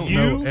 I don't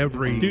know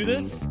every. Do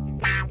this?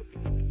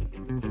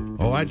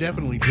 Oh, I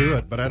definitely do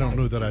it, but I don't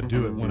know that I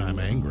do it when I'm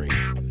angry.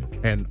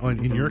 And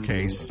in your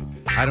case,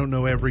 I don't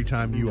know every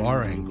time you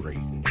are angry.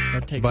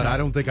 That takes But out. I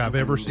don't think I've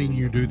ever seen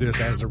you do this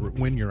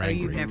when you're Oh,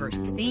 angry. you've never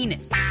seen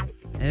it.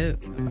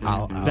 Oh.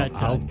 I'll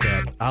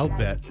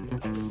bet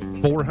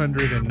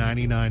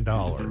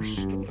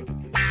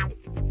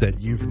 $499 that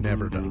you've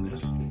never done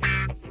this.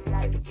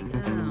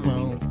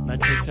 Well,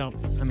 that takes out.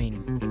 I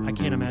mean, I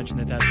can't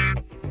imagine that's.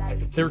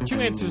 There were 2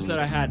 answers that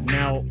I had.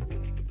 Now,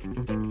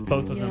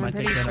 both of them, I'm I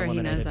think, pretty that sure he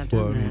eliminated. knows I've done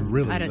Well, I mean, this.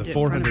 really, I don't the do it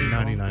in front of people.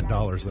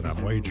 $499 that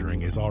I'm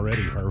wagering is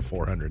already her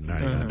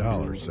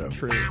 $499. So,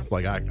 True.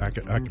 Like I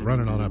could run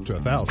it on up to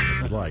 $1,000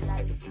 if you'd like.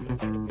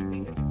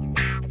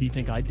 Do you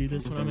think I'd do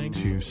this when I'm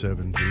angry?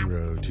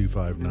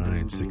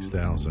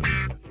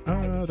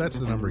 270-259-6000. That's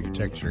the number you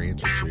text your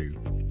answer to.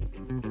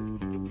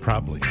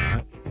 Probably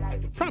not.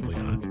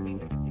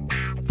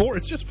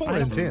 It's just 4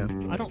 in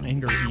 10. I don't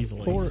anger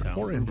easily.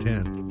 4 in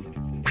 10.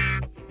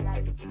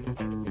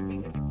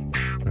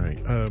 All right.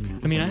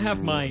 I mean, I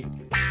have my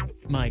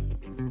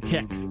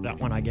tick that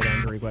when I get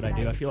angry, what I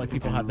do. I feel like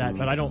people have that,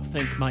 but I don't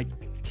think my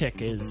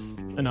tick is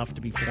enough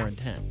to be 4 in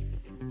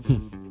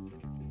 10.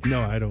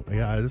 No, I don't.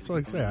 Yeah, that's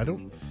like I say. I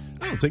don't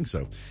think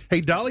so.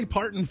 Hey, Dolly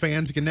Parton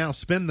fans can now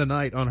spend the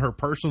night on her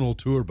personal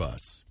tour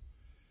bus.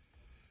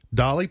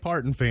 Dolly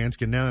Parton fans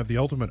can now have the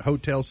ultimate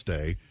hotel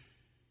stay,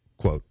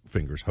 quote,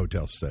 fingers,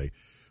 hotel stay,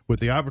 with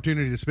the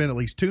opportunity to spend at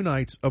least 2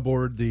 nights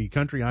aboard the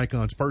country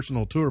icon's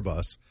personal tour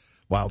bus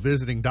while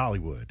visiting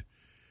Dollywood.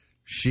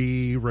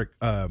 She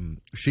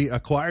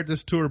acquired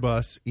this tour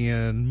bus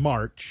in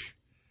March,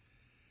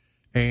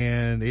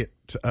 and it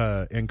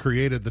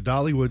created the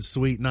Dollywood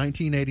Suite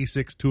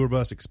 1986 tour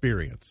bus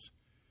experience.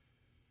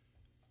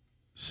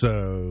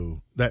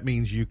 So that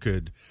means you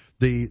could.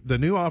 The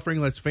new offering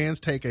lets fans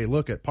take a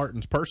look at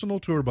Parton's personal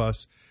tour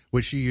bus,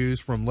 which she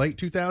used from late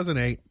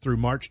 2008 through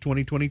March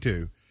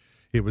 2022.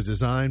 It was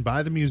designed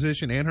by the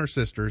musician and her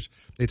sisters.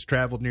 It's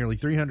traveled nearly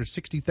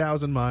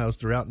 360,000 miles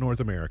throughout North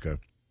America.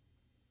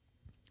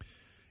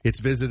 It's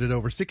visited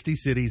over 60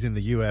 cities in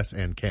the U.S.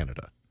 and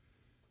Canada.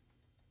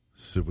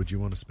 So would you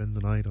want to spend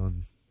the night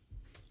on...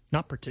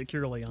 Not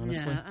particularly,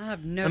 honestly. Yeah, I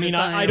have no I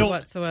desire don't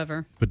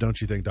whatsoever. But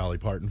don't you think Dolly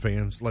Parton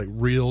fans, like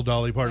real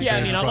Dolly Parton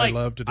fans, would probably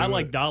love to do it? I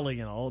like Dolly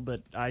and all,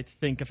 but I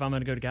think if I'm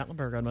going to go to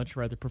Gatlinburg, I'd much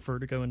rather prefer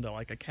to go into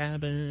like a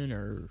cabin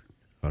or...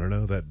 I don't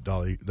know, that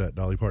Dolly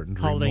Parton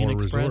Holiday Inn Dream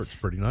More Express. Resort's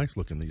pretty nice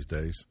looking these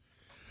days.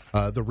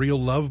 The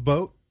Real Love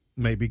Boat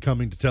may be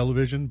coming to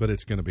television, but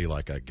it's going to be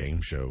like a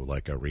game show,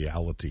 like a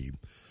reality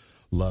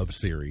love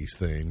series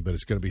thing. But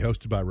it's going to be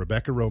hosted by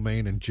Rebecca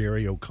Romaine and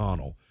Jerry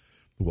O'Connell,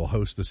 who will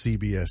host the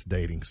CBS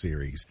dating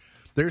series.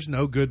 There's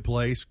no good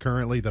place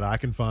currently that I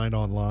can find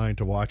online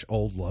to watch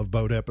old Love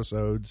Boat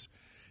episodes,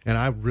 and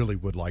I really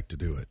would like to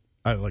do it.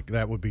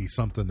 That would be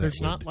something that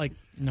There's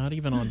not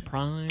even on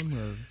Prime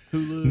or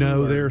Hulu.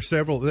 No, there are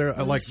several. There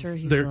are sure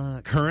he's there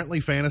looked.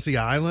 currently Fantasy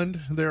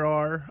Island. There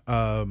are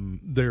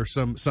there's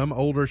some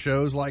older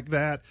shows like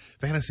that.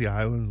 Fantasy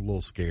Island is a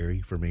little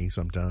scary for me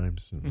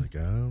sometimes. Like,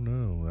 I don't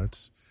know,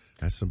 that's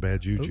some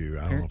bad juju.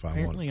 I don't know if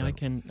I want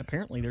that.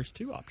 Apparently, there's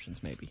two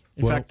options. Maybe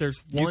in fact, there's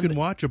one. You can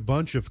watch a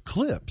bunch of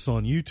clips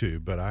on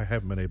YouTube, but I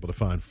haven't been able to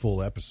find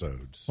full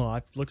episodes. Well,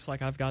 it looks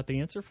like I've got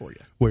the answer for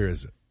you. Where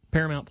is it?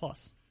 Paramount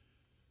Plus.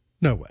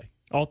 No way.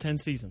 All 10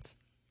 seasons.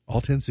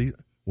 All 10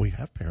 seasons. We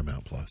have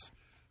Paramount Plus.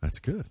 That's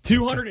good.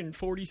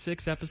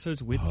 246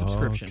 episodes with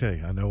subscription.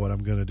 Okay, I know what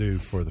I'm going to do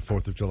for the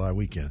 4th of July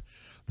weekend.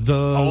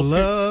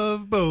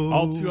 Love Boat.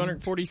 All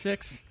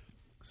 246.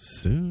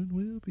 Soon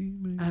we'll be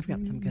making I've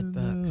got some good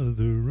books.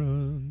 another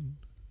run.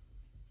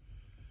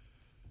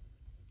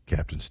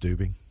 Captain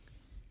Steubing.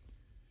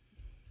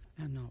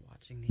 I'm not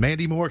watching these.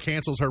 Mandy Moore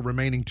cancels her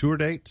remaining tour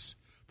dates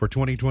for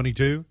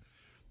 2022.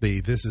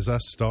 The This Is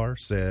Us star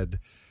said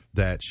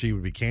that she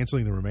would be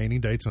canceling the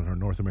remaining dates on her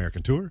North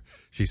American tour.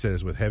 She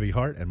says, with heavy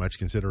heart and much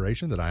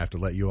consideration, that I have to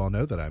let you all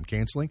know that I'm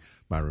canceling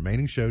my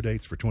remaining show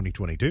dates for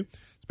 2022.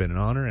 It's been an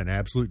honor and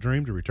absolute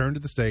dream to return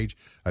to the stage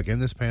again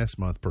this past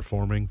month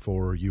performing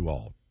for you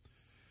all.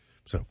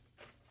 So,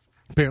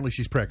 apparently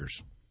she's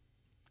preggers.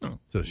 Oh.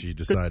 So she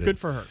decided. Good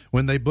for her.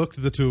 When they booked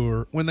this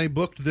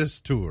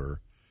tour,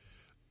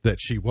 that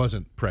she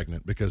wasn't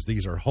pregnant because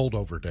these are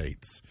holdover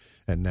dates.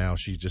 And now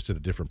she's just at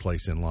a different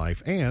place in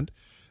life. And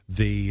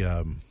the...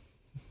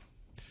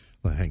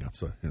 well, hang on.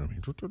 So, you know what I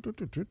mean?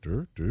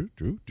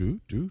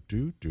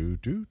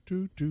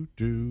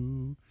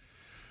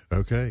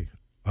 Okay.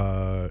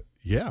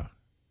 Yeah.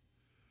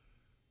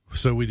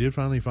 So we did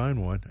finally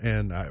find one,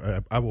 and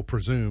I will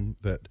presume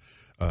that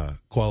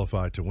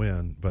qualified to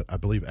win, but I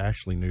believe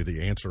Ashley knew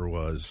the answer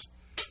was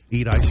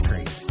eat ice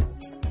cream.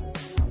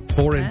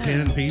 4 in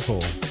 10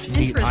 people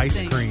eat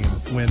ice cream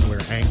when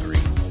we're angry.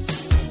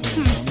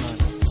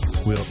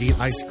 We'll eat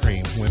ice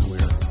cream when we're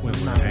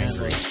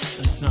angry.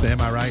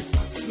 Am I right?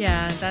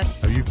 Yeah,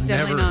 that's Have you definitely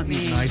never not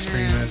eaten me. ice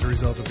cream No. as a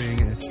result of being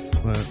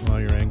while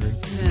you're angry?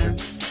 No.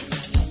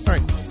 All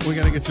right, we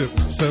got to get to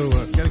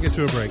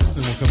a break, and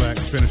we'll come back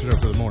and finish it up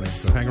for the morning.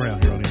 So hang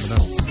around here on In the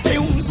Know.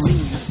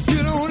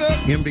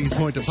 MB's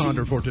point to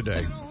ponder for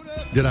today.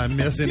 Did I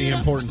miss any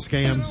important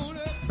scams?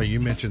 Well, you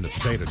mentioned the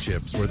potato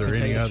chips. Were there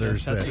any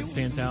others That's what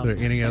stands out. There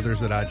any others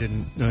that I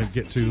didn't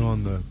get to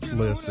on the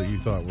list that you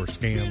thought were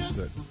scams?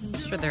 That I'm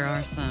sure there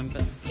are some,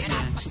 but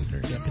yeah.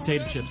 Yeah,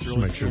 potato chips just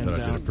really make sure that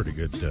stands I did a out.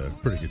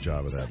 pretty good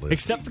job of that list.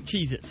 Except for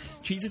Cheez-Its.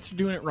 Cheez-Its are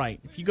doing it right.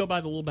 If you go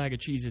buy the little bag of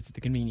Cheez-Its at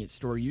the convenience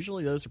store,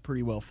 usually those are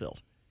pretty well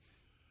filled.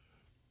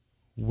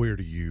 Where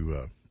do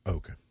you?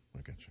 Okay,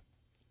 I got you.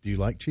 Do you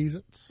like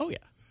Cheez-Its? Oh, yeah.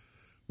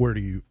 Where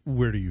do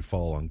you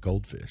fall on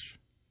Goldfish?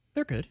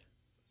 They're good.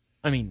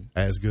 I mean,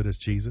 As good as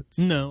Cheez-Its?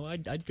 no,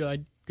 I'd go.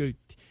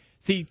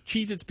 See,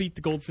 Cheez-Its beat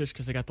the Goldfish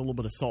because they got the little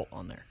bit of salt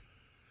on there.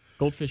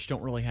 Goldfish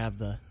don't really have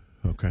the...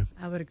 Okay.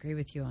 I would agree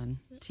with you on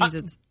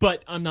Cheez-Its.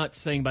 But I'm not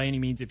saying by any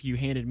means if you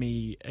handed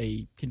me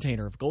a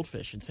container of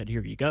Goldfish and said,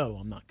 here you go,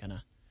 I'm not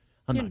gonna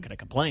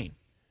complain.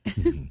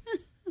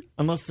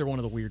 Unless they're one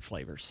of the weird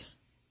flavors.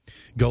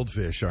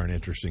 Goldfish are an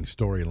interesting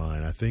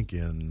storyline, I think,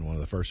 in one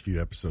of the first few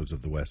episodes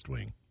of The West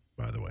Wing,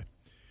 by the way.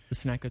 The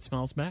snack that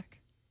smiles back?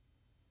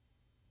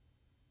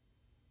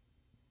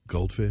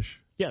 Goldfish?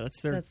 Yeah,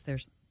 that's their... That's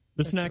theirs.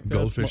 the snack that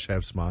Goldfish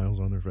have smiles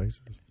on their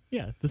faces?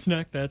 yeah, the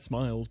snack that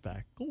smiles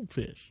back.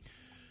 Goldfish.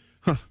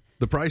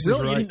 The Price Really?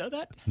 is You Right. didn't know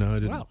that? No, I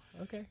didn't. Wow,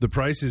 okay. The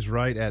Price is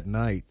Right at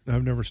night.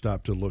 I've never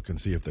stopped to look and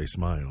see if they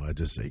smile. I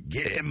just say,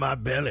 get in my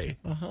belly.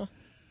 Uh-huh.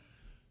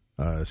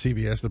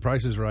 CBS, The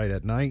Price is Right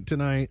at night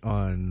tonight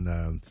on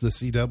the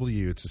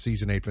CW. It's the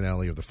season 8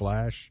 finale of The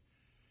Flash.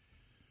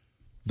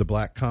 The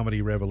black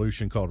comedy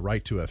revolution called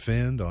Right to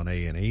Offend on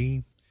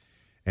A&E.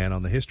 And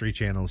on the History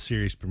Channel,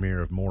 series premiere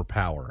of More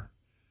Power.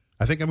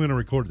 I think I'm going to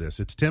record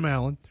this. It's Tim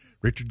Allen,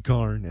 Richard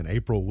Karn, and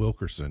April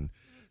Wilkerson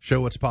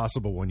show what's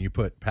possible when you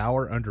put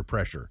power under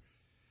pressure.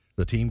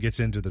 The team gets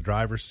into the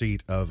driver's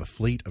seat of a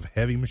fleet of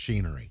heavy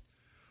machinery.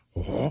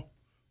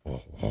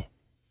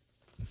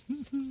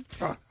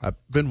 I've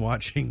been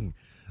watching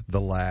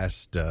the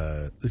last.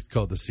 It's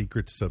called The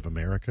Secrets of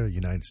America,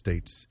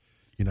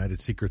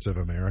 United Secrets of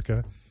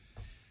America.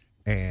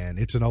 And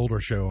it's an older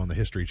show on the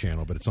History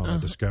Channel, but it's on the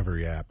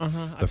Discovery app.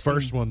 The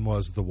first one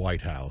was The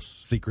White House,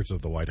 Secrets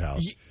of the White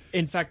House.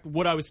 In fact,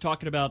 what I was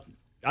talking about,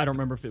 I don't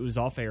remember if it was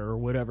off air or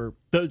whatever.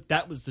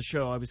 That was the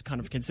show I was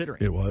kind of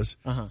considering. It was.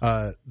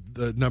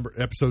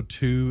 Episode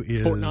 2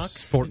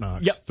 is Fort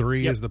Knox. Yep.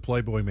 3 is the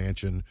Playboy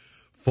Mansion.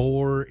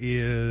 4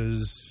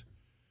 is,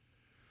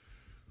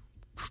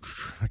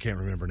 I can't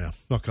remember now.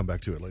 I'll come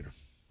back to it later.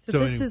 So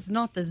this is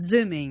not the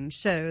Zooming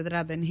show that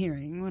I've been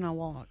hearing when I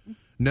walk.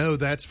 No,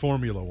 that's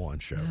Formula One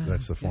show.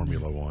 That's the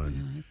Formula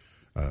One.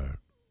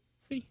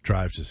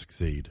 Drive to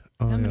Succeed.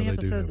 How many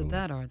episodes of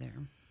that are there?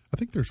 I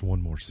think there's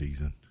one more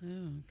season. Oh,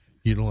 okay.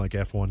 You don't like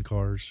F1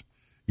 cars?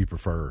 You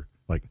prefer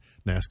like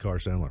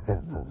NASCAR sound like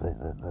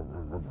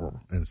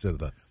instead of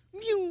the.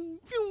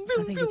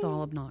 I think it's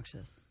all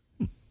obnoxious.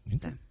 So.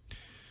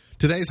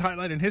 Today's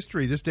highlight in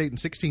history. This date in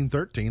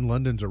 1613,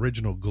 London's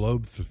original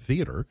Globe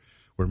Theatre,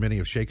 where many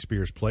of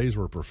Shakespeare's plays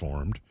were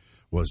performed,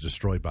 was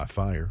destroyed by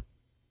fire.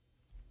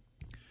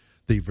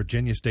 The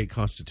Virginia State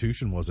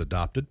Constitution was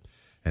adopted,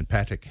 and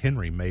Patrick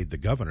Henry made the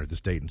governor this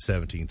date in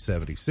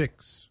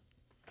 1776.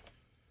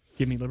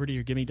 Give me liberty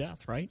or give me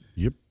death, right?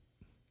 Yep.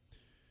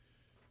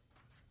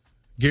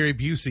 Gary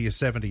Busey is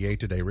 78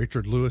 today.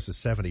 Richard Lewis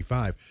is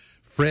 75.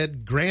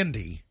 Fred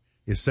Grandy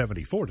is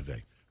 74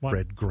 today. What?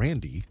 Fred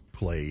Grandy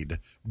played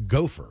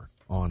Gopher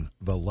on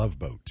The Love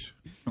Boat.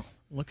 Oh,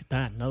 look at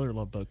that. Another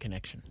Love Boat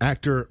connection.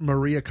 Actor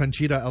Maria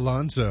Conchita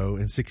Alonso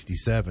is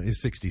 67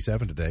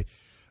 today.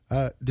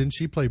 Didn't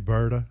she play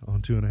Berta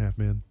on 2.5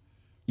 Men?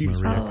 I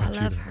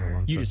love her.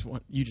 Alonso.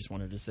 You just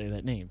wanted to say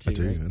that name, too, I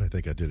do, right? and I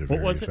think I did it What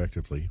very was it?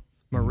 effectively.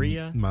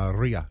 Maria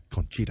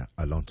Conchita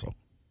Alonso.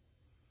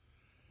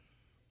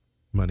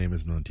 My name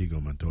is Montego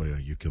Montoya.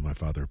 You killed my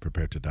father.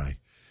 Prepare to die.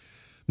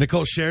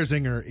 Nicole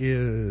Scherzinger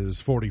is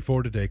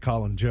 44 today.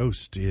 Colin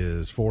Jost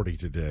is 40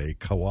 today.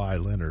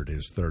 Kawhi Leonard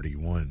is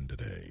 31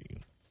 today.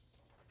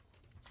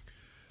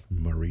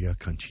 Maria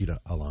Conchita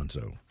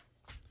Alonso.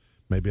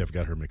 Maybe I've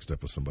got her mixed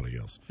up with somebody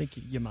else. I think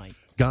you might.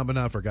 Gone but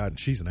not forgotten.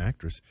 She's an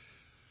actress.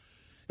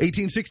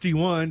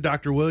 1861,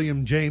 Dr.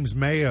 William James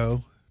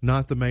Mayo,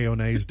 not the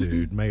mayonnaise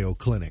dude, Mayo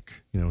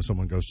Clinic. You know, when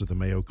someone goes to the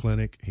Mayo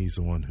Clinic, he's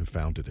the one who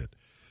founded it.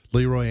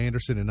 Leroy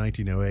Anderson in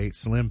 1908.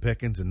 Slim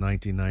Pickens in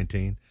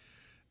 1919.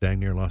 Dang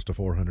near lost a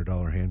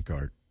 $400 hand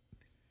cart.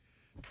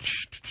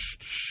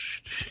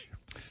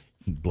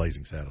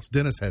 Blazing Saddles.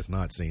 Dennis has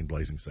not seen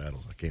Blazing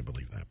Saddles. I can't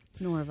believe that.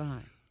 Nor have I.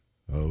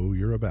 Oh,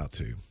 you're about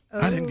to.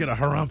 I didn't get a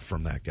harumph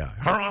from that guy.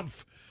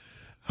 Harumph!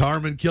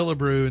 Harmon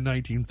Killebrew in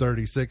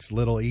 1936.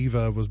 Little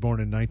Eva was born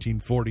in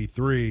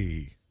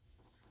 1943.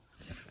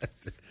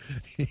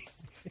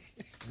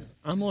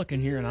 I'm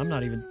looking here, and I'm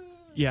not even...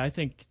 Yeah, I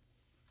think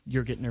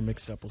you're getting her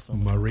mixed up with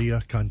someone Maria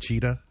else.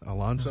 Conchita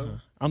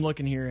Alonso. I'm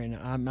looking here, and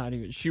I'm not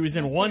even... She was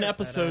in one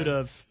episode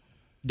of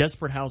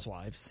Desperate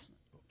Housewives.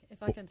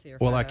 If I can see her.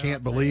 Well, I photo,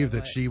 can't I'll believe tell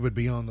you that she would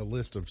be on the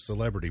list of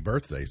celebrity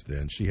birthdays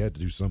then. She had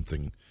to do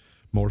something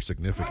more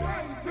significant.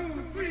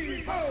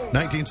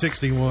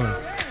 1961.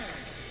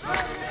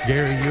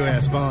 Gary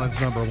U.S. Bonds,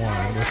 number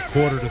 1, with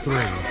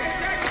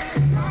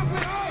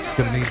 2:45.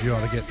 Going to need you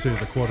all to get to the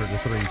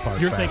 2:45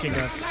 part. You're faster.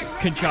 thinking of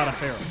Conchata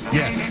Farrell.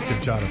 Yes,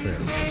 Conchata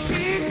Farrell.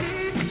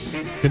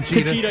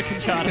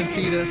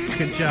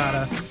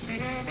 Conchata.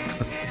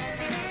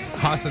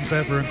 Haas and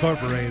Pfeffer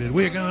Incorporated.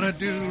 We're going to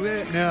do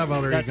it. Now I've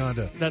already gone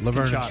to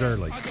Laverne Conchata. and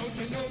Shirley.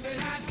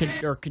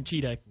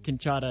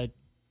 Conchata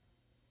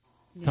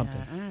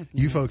something. Yeah,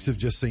 You folks have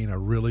just seen a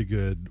really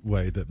good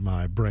way that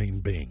my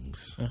brain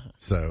bings.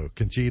 So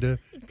Conchata,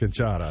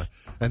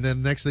 and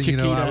then next thing you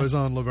know, I was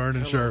on Laverne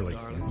and Shirley.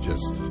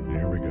 Just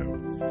here we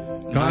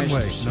go.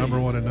 Conway, number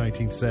 1 in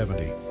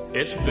 1970.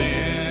 It's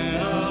been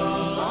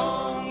a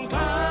long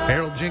time.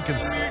 Harold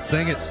Jenkins,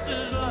 sing it.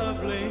 As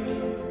lovely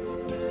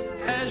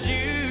as you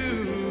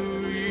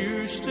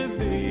used to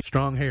be.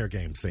 Strong hair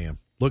game, Sam.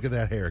 Look at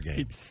that hair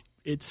game.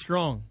 It's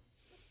strong.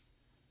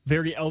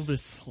 Very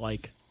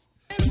Elvis-like.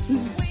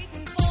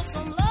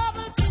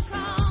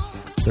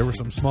 There were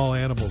some small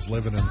animals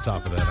living on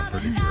top of that, I'm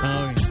pretty sure.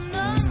 Oh,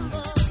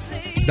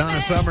 yeah.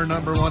 Donna Summer,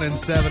 number 1 in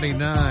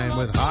 79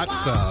 with Hot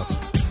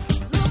Stuff.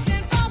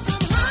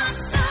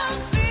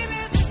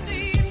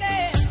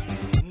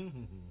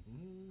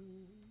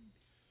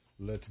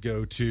 Let's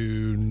go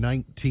to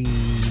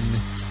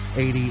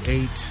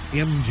 1988.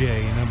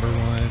 MJ, number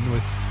 1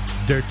 with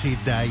Dirty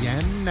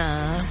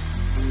Diana.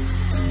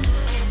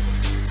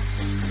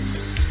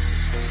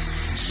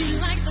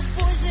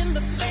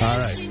 All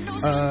right.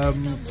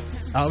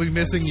 I'll Be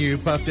Missing You,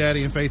 Puff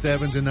Daddy and Faith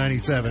Evans in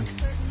 97.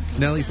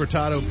 Nelly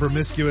Furtado,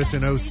 Promiscuous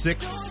in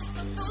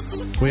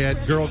 06. We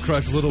had Girl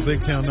Crush, Little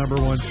Big Town, number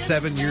 1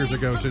 7 years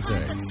ago today. All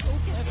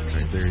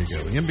right, there you go.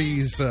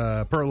 MB's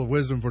Pearl of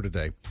Wisdom for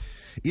today.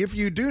 If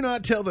you do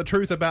not tell the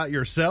truth about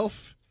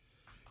yourself,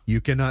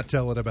 you cannot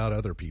tell it about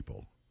other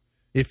people.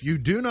 If you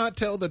do not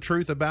tell the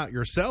truth about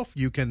yourself,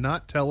 you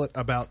cannot tell it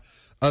about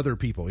other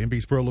people.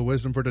 MB's Pearl of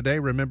Wisdom for today.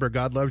 Remember,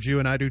 God loves you,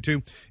 and I do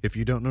too. If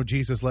you don't know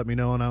Jesus, let me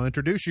know, and I'll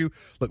introduce you.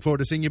 Look forward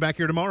to seeing you back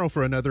here tomorrow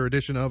for another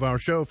edition of our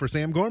show. For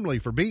Sam Gormley,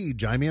 for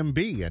Beej, I'm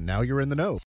MB, and now you're in the know.